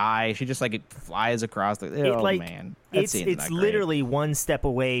 doesn't die. She just like flies across the. Oh man, that it's scene's not great. literally one step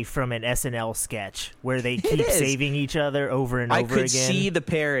away from an SNL sketch where they keep is. saving each other over and I over could again. see the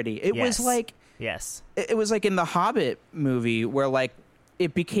parody. It Yes. was like Yes. it was like in the Hobbit movie where like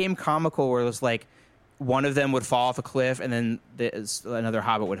it became comical where it was like one of them would fall off a cliff and then another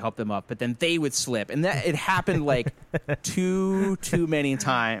Hobbit would help them up, but then they would slip, and that it happened like too many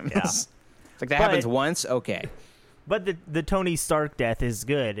times. Yeah. It's like that But- happens once, okay. But the Tony Stark death is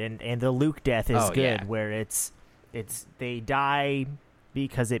good, and the Luke death is Oh, good, yeah. where it's they die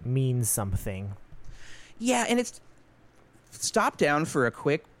because it means something. Yeah, and it's stop down for a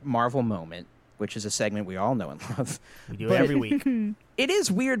quick Marvel moment, which is a segment we all know and love. We do it every week. It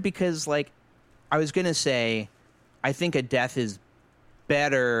is weird because, like, I was going to say, I think a death is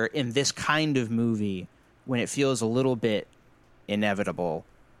better in this kind of movie when it feels a little bit inevitable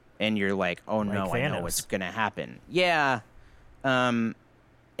and you're like, oh no, Like I know Thanos. what's going to happen. Yeah. And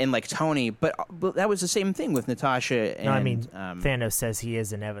like Tony, but that was the same thing with Natasha. And, No, I mean Thanos says he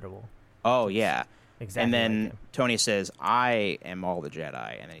is inevitable. oh, yeah. Exactly. And then like him. Tony says, I am all the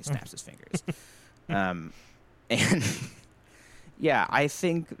Jedi. And then he snaps his fingers. And yeah, I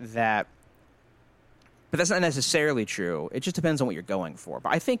think that, but that's not necessarily true. It just depends on what you're going for. But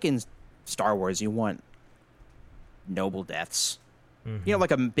I think in Star Wars, you want noble deaths. Mm-hmm. You know,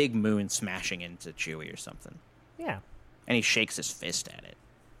 like a big moon smashing into Chewie or something. Yeah. And he shakes his fist at it.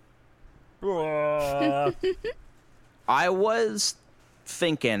 I was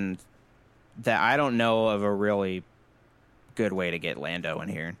thinking that I don't know of a really good way to get Lando in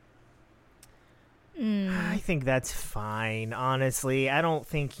here. I think that's fine, honestly. I don't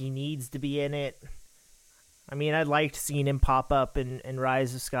think he needs to be in it. I mean, I liked seeing him pop up in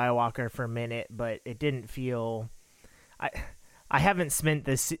Rise of Skywalker for a minute, but it didn't feel... I haven't spent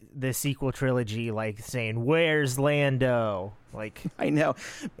the sequel trilogy like saying, "Where's Lando?" Like, I know. It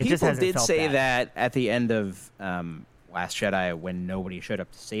just People hasn't did felt say that. that at the end of Last Jedi when nobody showed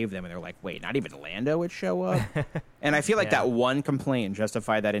up to save them, and they're like, wait, not even Lando would show up? And I feel like Yeah. that one complaint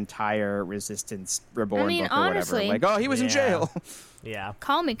justified that entire Resistance Reborn I mean, book or honestly- whatever. Like, oh, he was in Yeah. jail. yeah.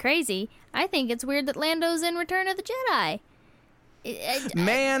 Call me crazy. I think it's weird that Lando's in Return of the Jedi.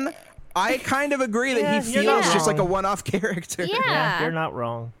 Man, I kind of agree that Yeah, he you're feels not just like a wrong. one-off character. Yeah. You're not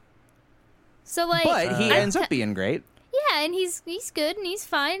wrong. So like, But he I ends t- up being great. Yeah, and he's good and he's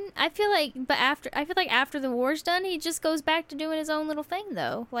fine. I feel like after the war's done, he just goes back to doing his own little thing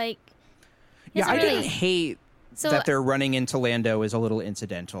though. Like, Yeah, I doesn't really- didn't hate So- that they're running into Lando is a little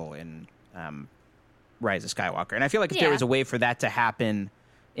incidental in Rise of Skywalker. And I feel like if there Yeah. was a way for that to happen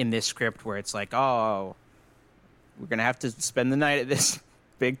in this script where it's like, oh, we're going to have to spend the night at this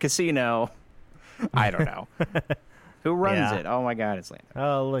big casino. I don't know. Who runs Yeah. it? Oh, my God, it's Lando.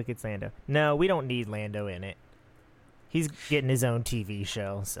 Oh, look, it's Lando. No, we don't need Lando in it. He's getting his own TV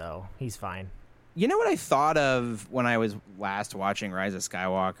show, so he's fine. You know what I thought of when I was last watching Rise of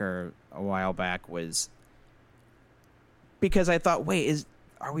Skywalker a while back was because I thought, wait,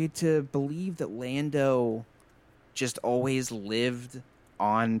 are we to believe that Lando just always lived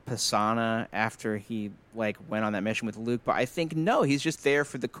on Pisana after he like went on that mission with Luke? But I think no, he's just there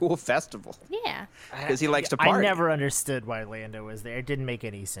for the cool festival yeah. because he likes to party. I never understood why Lando was there. It didn't make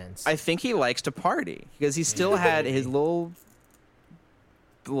any sense. I think he likes to party because he still had his little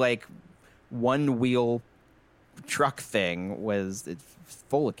like one wheel truck thing was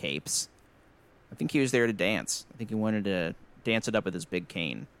full of capes. I think he was there to dance. I think he wanted to dance it up with his big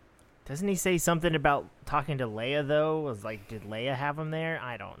cane. Doesn't he say something about talking to Leia, though? Was like, did Leia have him there?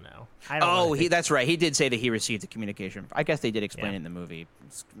 I don't know. Oh, that's right. He did say that he received a communication. I guess they did explain Yeah. it in the movie.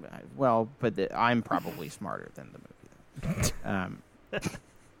 Well, but I'm probably smarter than the movie.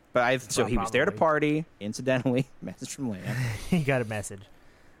 But so he was there to Probably. party. Incidentally, message from Leia. He got a message.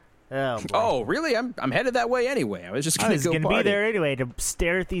 Oh, boy. Oh, really? I'm headed that way anyway. I was just I going was to go going to party. be there anyway to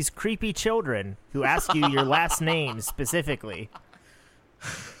stare at these creepy children who ask you your last name specifically.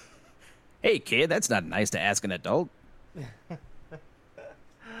 Hey, kid, that's not nice to ask an adult.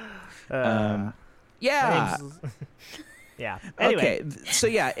 Yeah. Yeah. Anyway, Okay. So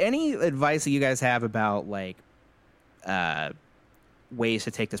yeah, any advice that you guys have about like ways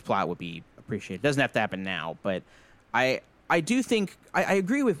to take this plot would be appreciated. It doesn't have to happen now, but I I do think I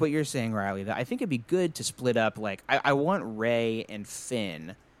agree with what you're saying, Riley. That I think it'd be good to split up. Like, I want Rey and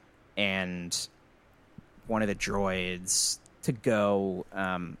Finn and one of the droids to go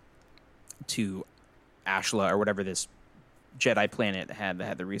to Ashla or whatever this Jedi planet had that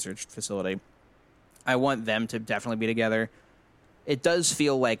had the research facility. I want them to definitely be together. It does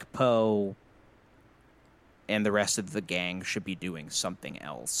feel like Poe and the rest of the gang should be doing something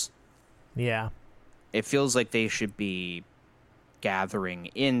else. Yeah. It feels like they should be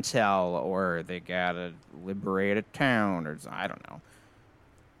gathering intel, or they gotta liberate a town, or I don't know.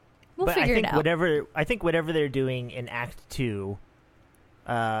 We'll but figure I think it out. whatever they're doing in Act 2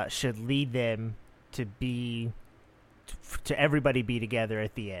 should lead them to everybody be together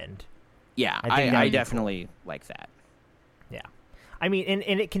at the end. Yeah, I definitely like that. Yeah, I mean,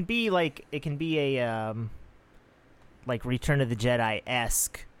 and it can be a like Return of the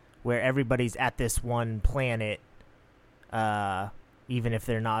Jedi-esque, where everybody's at this one planet, even if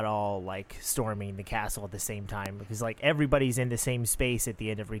they're not all like storming the castle at the same time, because like everybody's in the same space at the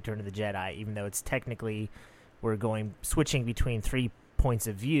end of Return of the Jedi, even though it's technically we're switching between 3 points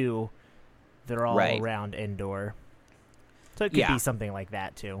of view that are all around Endor. So it could be something like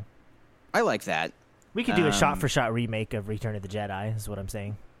that too. I like that. We could do a shot-for-shot remake of Return of the Jedi, is what I'm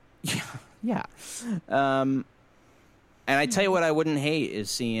saying. Yeah. And I tell you what I wouldn't hate is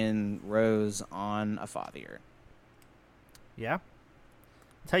seeing Rose on a fathier. Yeah.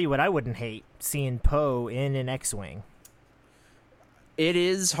 Tell you what I wouldn't hate, seeing Poe in an X-Wing. It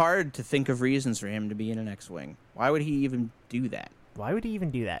is hard to think of reasons for him to be in an X-Wing. Why would he even do that?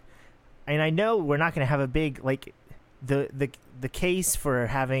 And I know we're not going to have a big, like, the case for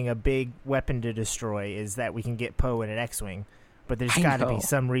having a big weapon to destroy is that we can get Poe in an X-Wing, but there's got to be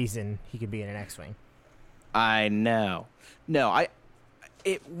some reason he could be in an X-Wing. I know. No,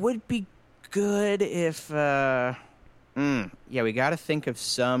 it would be good if we got to think of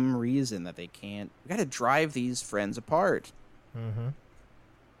some reason that they can't. We got to drive these friends apart. Mm-hmm.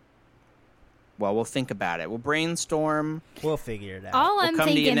 Well, we'll think about it. We'll brainstorm. We'll figure it out. All I'm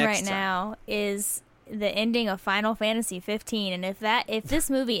thinking right now is the ending of Final Fantasy 15, and if this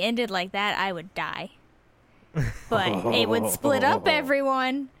movie ended like that, I would die. But it would split up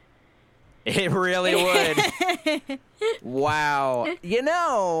everyone. It really would. Wow. You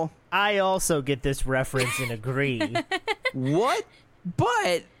know, I also get this reference and agree. What?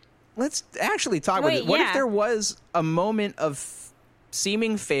 But let's actually talk about it. What if there was a moment of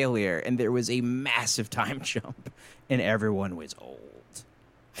seeming failure and there was a massive time jump and everyone was old?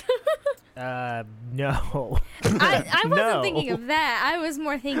 No. I wasn't thinking of that. I was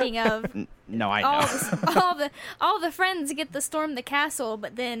more thinking of no, I know. all the friends get to storm the castle,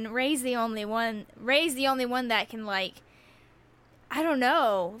 but then Rey's the only one that can, like, I don't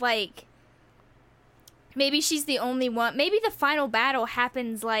know, like, maybe she's the only one. Maybe the final battle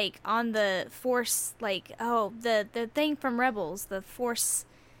happens like on the Force, like the thing from Rebels, the Force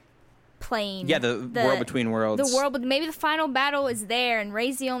plane. Yeah, the world between worlds. The world, maybe the final battle is there, and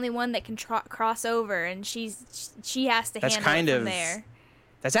Rey's the only one that can cross over, and she has to handle it from there.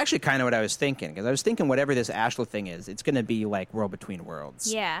 That's actually kind of what I was thinking, because I was thinking whatever this Ashla thing is, it's going to be like World Between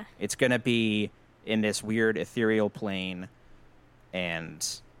Worlds. Yeah. It's going to be in this weird ethereal plane, and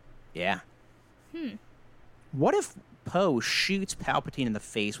yeah. What if Poe shoots Palpatine in the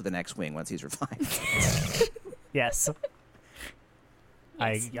face with an X-Wing once he's revived? Yes.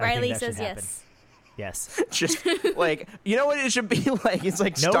 I Riley think that says should happen. yes. Yes. Just like, you know what it should be like? It's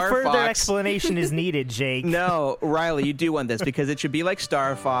like no Star further Fox. explanation is needed, Jake. No, Riley, you do want this because it should be like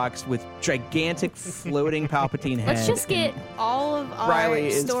Star Fox with gigantic floating Palpatine head. Let's just get all of our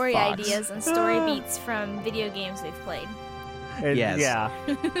Riley story Fox. ideas and story beats from video games we've played. And, Yes. Yeah.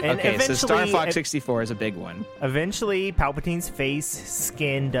 And Okay, so Star eventually- Fox 64 is a big one. Eventually, Palpatine's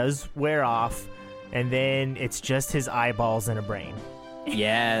skin does wear off, and then it's just his eyeballs and a brain.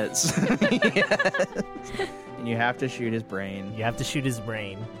 Yes. Yes. And you have to shoot his brain. You have to shoot his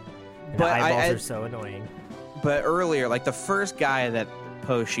brain. And But the I- eyeballs I- are so annoying. But earlier, like the first guy that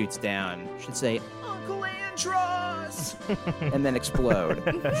Poe shoots down should say, Uncle Andros! And then explode.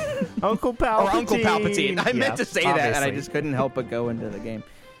 Uncle Palpatine. Or Uncle Palpatine. I meant to say that, and I obviously. just couldn't help but go into the game.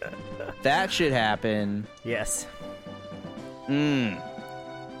 That should happen. Yes.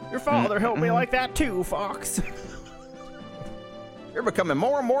 Your Your father helped me like that too, Fox. You're becoming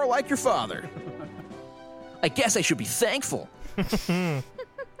more and more like your father. I guess I should be thankful. I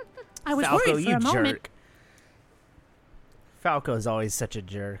was Falco, worried for you a moment. jerk. Falco's always such a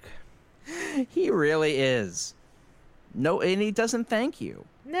jerk. He really is. No, and he doesn't thank you.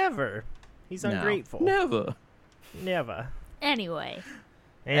 Never. He's No. ungrateful. Never. Never. Anyway,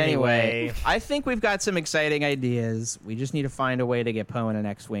 Anyway, I think we've got some exciting ideas. We just need to find a way to get Poe in an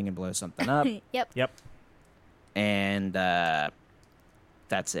X-Wing and blow something up. Yep. And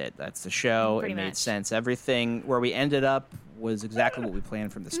that's it. That's the show. Pretty it made much. sense. Everything where we ended up was exactly what we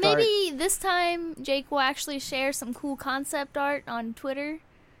planned from the start. Maybe this time Jake will actually share some cool concept art on Twitter.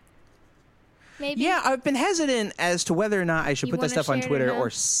 Maybe. Yeah, I've been hesitant as to whether or not I should You put that wanna stuff on share it Twitter now? or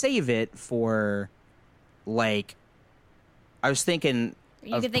save it for, like, I was thinking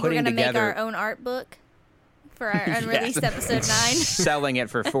You of could think we're putting gonna make together our own art book for our unreleased episode 9. selling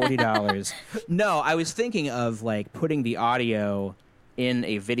it for $40. No, I was thinking of like putting the audio in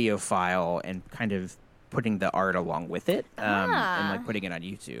a video file and kind of putting the art along with it, and like putting it on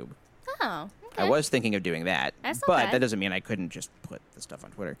YouTube. Oh, okay. I was thinking of doing that, That's not but bad. that doesn't mean I couldn't just put the stuff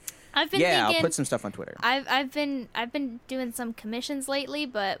on Twitter. I've been I'll thinking, put some stuff on Twitter. I've been doing some commissions lately,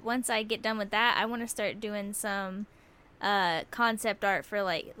 but once I get done with that, I want to start doing some concept art for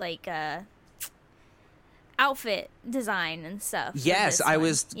like outfit design and stuff. for Yes, this I one.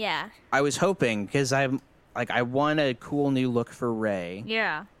 was- Yeah. I was hoping because I want a cool new look for Rey.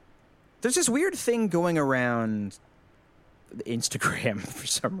 Yeah. There's this weird thing going around Instagram for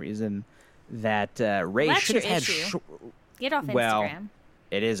some reason that Rey That's should your have had. issue. Get off Well, Instagram.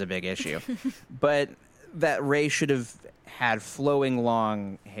 It is a big issue, but that Rey should have had flowing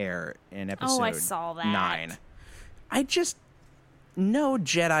long hair in episode I saw that. 9. No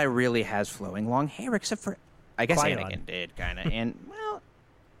Jedi really has flowing long hair except for, I guess Qui-Gon. Anakin did kind of, and well,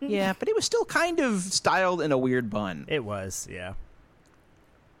 yeah, but it was still kind of styled in a weird bun. It was, yeah.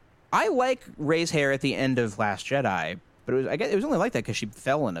 I like Rey's hair at the end of Last Jedi, but I guess it was only like that because she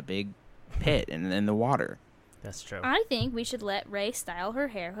fell in a big pit in the water. That's true. I think we should let Rey style her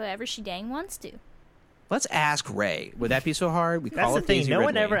hair however she dang wants to. Let's ask Rey. Would that be so hard? We That's call the it thing. Daisy No one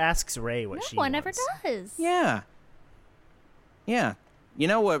Ridley. ever asks Rey what she No one ever wants. does. Yeah. Yeah. You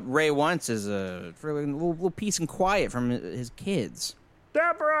know what Rey wants is for a little peace and quiet from his kids.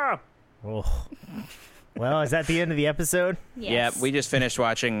 Deborah! Oh. Well, is that the end of the episode? Yes. Yeah, we just finished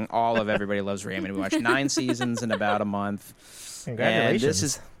watching all of Everybody Loves Raymond. We watched 9 seasons in about a month.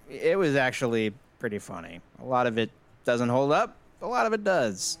 Congratulations. And it was actually pretty funny. A lot of it doesn't hold up. A lot of it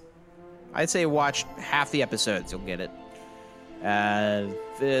does. I'd say watch half the episodes. You'll get it.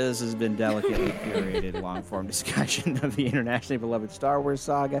 This has been delicately curated long-form discussion of the internationally beloved Star Wars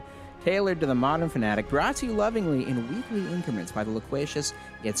saga, tailored to the modern fanatic, brought to you lovingly in weekly increments by the loquacious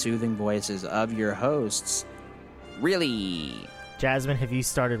yet soothing voices of your hosts. Really? Jasmine, have you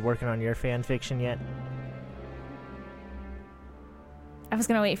started working on your fan fiction yet? I was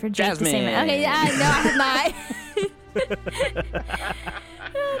gonna wait for Jake Jasmine. to say that. Okay, no, I have not.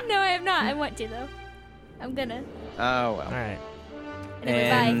 No, I have not. I want to though. I'm gonna. Oh, well. All right. Anyway,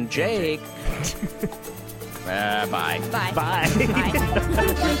 And bye. Jake. Bye. Bye. Bye.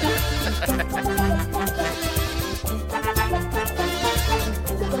 Bye.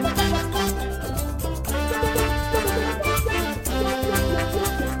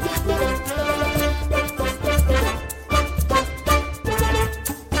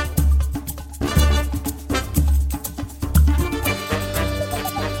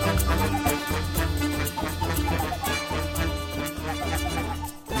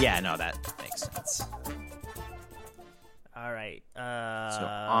 Yeah, no, that makes sense. All right. So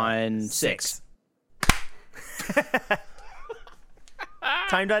on 6.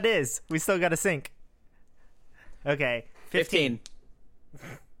 Time.is. We still got to sync. Okay. 15.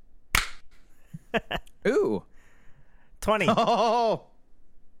 Ooh. 20. Oh.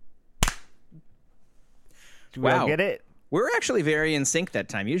 Do we all Wow. get it? We're actually very in sync that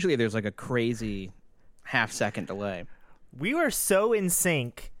time. Usually there's like a crazy half-second delay. We were so in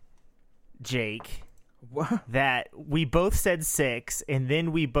sync, Jake, What? that we both said 6, and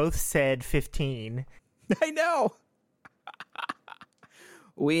then we both said 15. I know.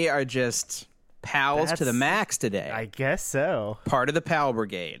 We are just pals to the That's- max today. I guess so. Part of the Pal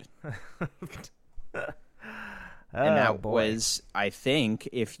Brigade. And that was, I think,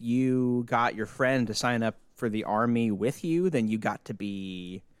 if you got your friend to sign up for the army with you, then you got to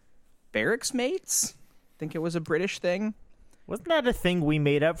be barracks mates. I think it was a British thing. Wasn't that a thing we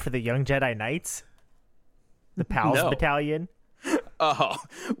made up for the Young Jedi Knights? The Pals No. Battalion? Oh,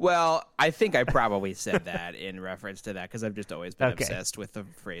 well, I think I probably said that in reference to that because I've just always been Okay. obsessed with the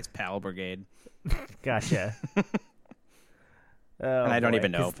phrase Pal Brigade. Gotcha. And I don't boy,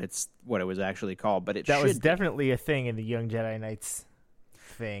 even know 'cause if it's what it was actually called, but it that should was be. definitely a thing in the Young Jedi Knights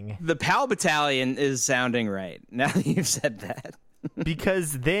thing. The Pal Battalion is sounding right now that you've said that.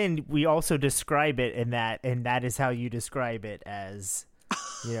 Because then we also describe it in that, and that is how you describe it as,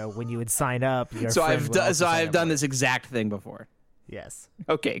 you know, when you would sign up. Your So friend I've would also sign I've up done for it. this exact thing before. Yes.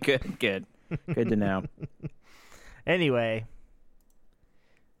 Okay, good. Good to know. Anyway.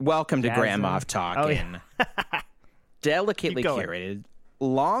 Welcome to Jasmine. Grandma Talkin'. Oh, yeah. Delicately Keep going. curated,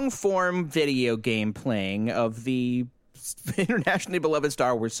 long-form video game playing of the internationally beloved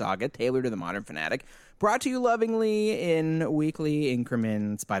Star Wars saga, tailored to the modern fanatic, brought to you lovingly in weekly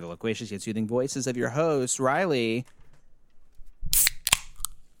increments by the loquacious yet soothing voices of your host, Riley.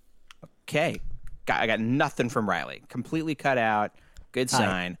 Okay. I got nothing from Riley. Completely cut out. Good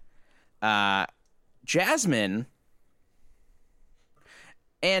sign. Jasmine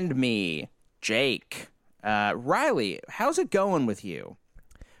and me, Jake. Riley, how's it going with you?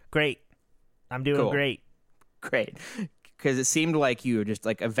 Great. I'm doing great. Great. Because it seemed like you just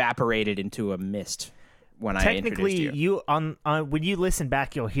like evaporated into a mist when I introduced you. Technically, when you listen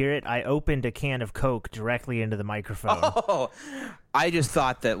back, you'll hear it. I opened a can of Coke directly into the microphone. Oh, I just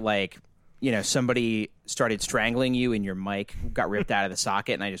thought that somebody started strangling you and your mic got ripped out of the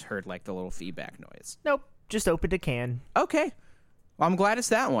socket, and I just heard like the little feedback noise. Nope. Just opened a can. Okay. Well, I'm glad it's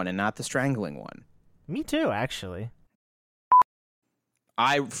that one and not the strangling one. Me too, actually.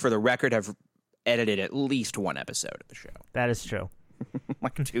 I, for the record, have edited at least one episode of the show. That is true.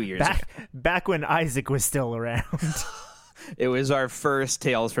 Like 2 years ago. Back when Isaac was still around. It was our first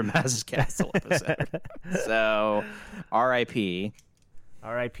Tales from Maz's Castle episode. So, R.I.P.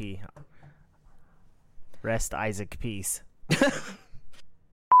 R.I.P. Rest Isaac peace.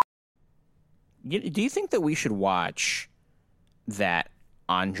 Do you think that we should watch that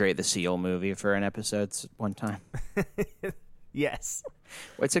Andre the Seal movie for an episode one time? Yes.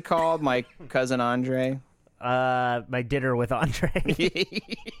 What's it called? My Cousin Andre? My Dinner with Andre.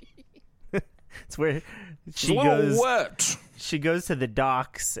 It's where she goes. Wet. She goes to the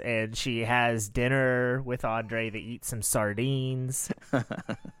docks and she has dinner with Andre. They eat some sardines.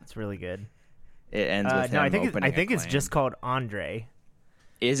 It's really good. It ends with him I think it's just called Andre.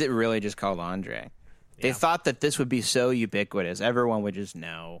 Is it really just called Andre? Yeah. They thought that this would be so ubiquitous. Everyone would just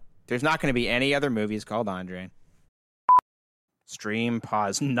know. There's not going to be any other movies called Andre. Stream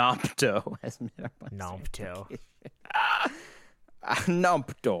pause. Nompto. Nompto.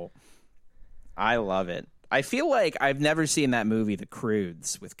 Nompto. I love it. I feel like I've never seen that movie, The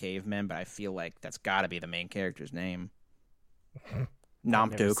Croods, with cavemen, but I feel like that's got to be the main character's name.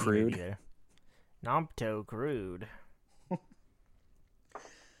 Nompto Crude. Nompto Crude.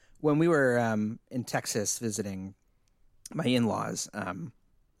 When we were in Texas visiting my in-laws,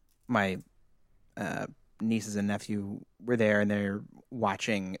 my nieces and nephew were there, and they're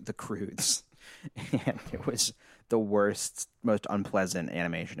watching The Croods. And it was the worst, most unpleasant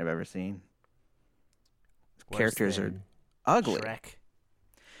animation I've ever seen. Characters are ugly. Shrek.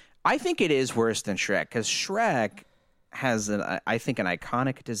 I think it is worse than Shrek, because Shrek has, I think, an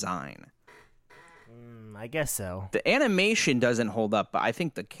iconic design. I guess so. The animation doesn't hold up, but I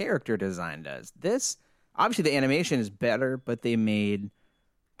think the character design does. This, obviously the animation is better, but they made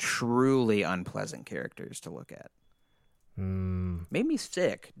truly unpleasant characters to look at. Made me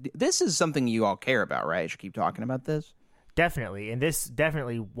sick. This is something you all care about, right? I should keep talking about this. Definitely, and this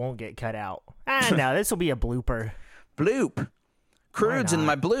definitely won't get cut out. No, this will be a blooper. Bloop. Crude's in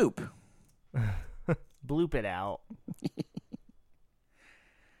my bloop. Bloop it out.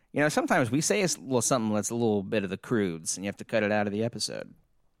 Sometimes we say a little something that's a little bit of the Crudes, and you have to cut it out of the episode.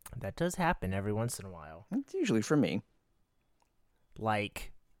 That does happen every once in a while. It's usually for me.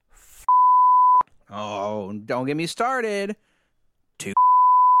 Like... Oh, don't get me started.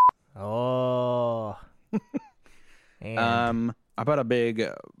 Oh. And... How about a big...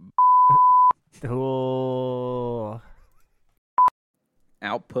 Oh.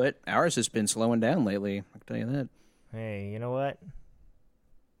 Output. Ours has been slowing down lately. I can tell you that. Hey, you know what?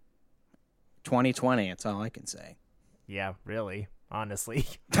 2020, that's all I can say. Yeah, really. Honestly.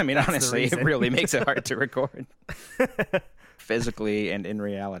 I mean, honestly, it really makes it hard to record. Physically and in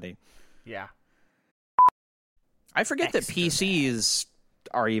reality. Yeah. I forget that PCs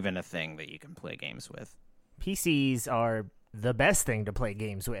are even a thing that you can play games with. PCs are the best thing to play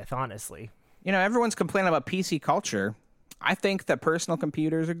games with, honestly. Everyone's complaining about PC culture. I think that personal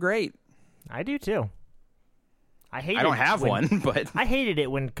computers are great. I do too. I don't have one, but I hated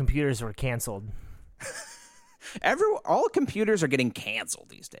it when computers were canceled. All computers are getting canceled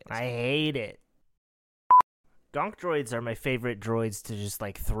these days. I hate it. Gonk droids are my favorite droids to just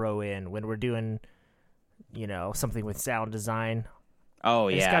throw in when we're doing, something with sound design. Oh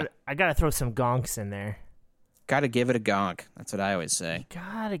yeah, I gotta throw some gonks in there. Gotta give it a gonk. That's what I always say. You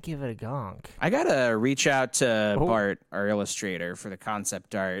gotta give it a gonk. I gotta reach out to Bart, our illustrator, for the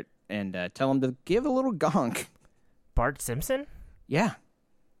concept art, and tell him to give a little gonk. Bart Simpson? Yeah.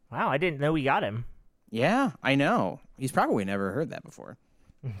 Wow, I didn't know we got him. Yeah, I know. He's probably never heard that before.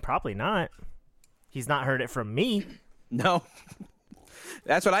 Probably not. He's not heard it from me. No.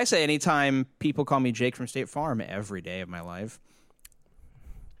 That's what I say anytime people call me Jake from State Farm every day of my life.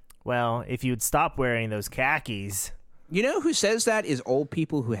 Well, if you'd stop wearing those khakis. You know who says that is old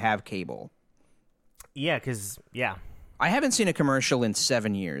people who have cable. Yeah, because, yeah. I haven't seen a commercial in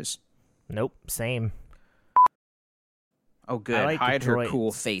 7 years. Nope, same. Oh, good. Like Hide her Detroit.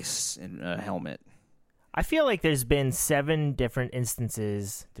 cool face in a helmet. I feel like there's been 7 different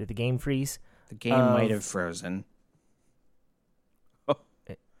instances. Did the game freeze? The game might have frozen.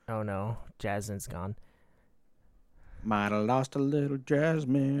 Oh no, Jasmine's gone. Might have lost a little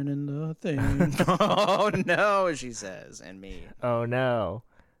Jasmine in the thing. Oh no, she says, and me. Oh no.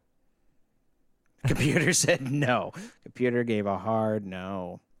 Computer said no. Computer gave a hard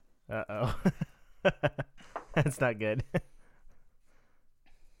no. Uh-oh. That's not good.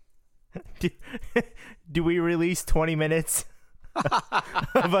 Do we release 20 minutes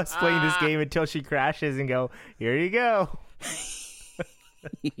of us playing this game until she crashes and go, here you go?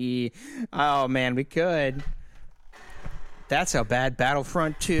 Oh, man, we could. That's how bad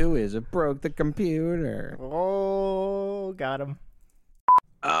Battlefront 2 is. It broke the computer. Oh, got him.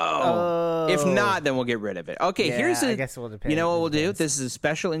 Oh. If not, then we'll get rid of it. Okay, Yeah, here's I guess we'll depend. You know what we'll do? Depends. This is a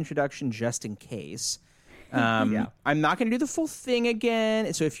special introduction just in case. I'm not going to do the full thing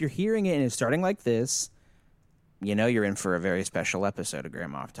again. So if you're hearing it and it's starting like this, you know you're in for a very special episode of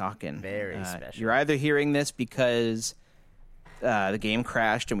Grandma Talking. Very special. You're either hearing this because the game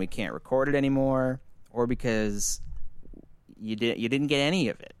crashed and we can't record it anymore, or because you didn't get any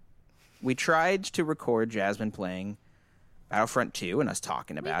of it. We tried to record Jasmine playing Battlefront 2 and us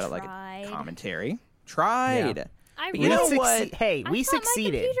talking about it like a commentary. Tried. Yeah. I But really you know what? Hey, we I thought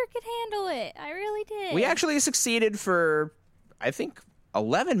succeeded. my computer could handle it. I really did. We actually succeeded for, I think,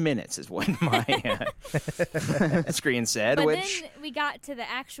 11 minutes is what my screen said, But which then we got to the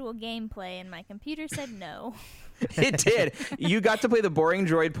actual gameplay, and my computer said no. it did. You got to play the boring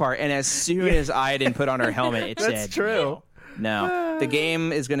droid part, and as soon as Iden put on her helmet, it said, That's true. No, the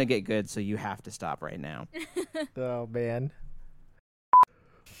game is going to get good, so you have to stop right now. Oh, man.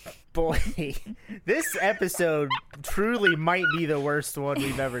 Boy, this episode truly might be the worst one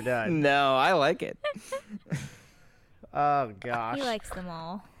we've ever done. No, I like it. Oh, gosh. He likes them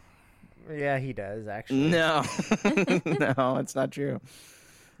all. Yeah, he does, actually. No. No, it's not true.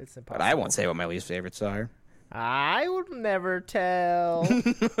 It's impossible. But I won't say what my least favorites are. I will never tell.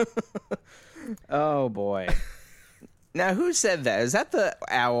 Oh, boy. Now, who said that? Is that the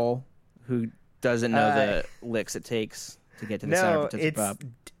owl who doesn't know the licks it takes to get to the center No, of a Tootsie Pop?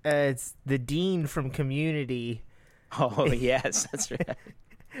 it's the dean from Community Oh, yes, that's right.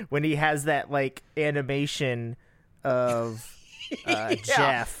 when he has that, like, animation of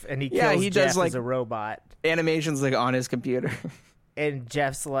Jeff, and he kills he Jeff does, like, as a robot. Animations like on his computer. And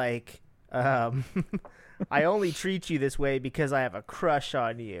Jeff's like, I only treat you this way because I have a crush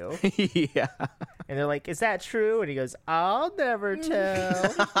on you. Yeah. And they're like, is that true? And he goes, I'll never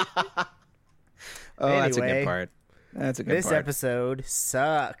tell. Oh, that's a Anyway, good part. That's a good This part. episode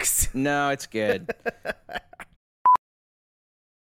sucks. No, it's good.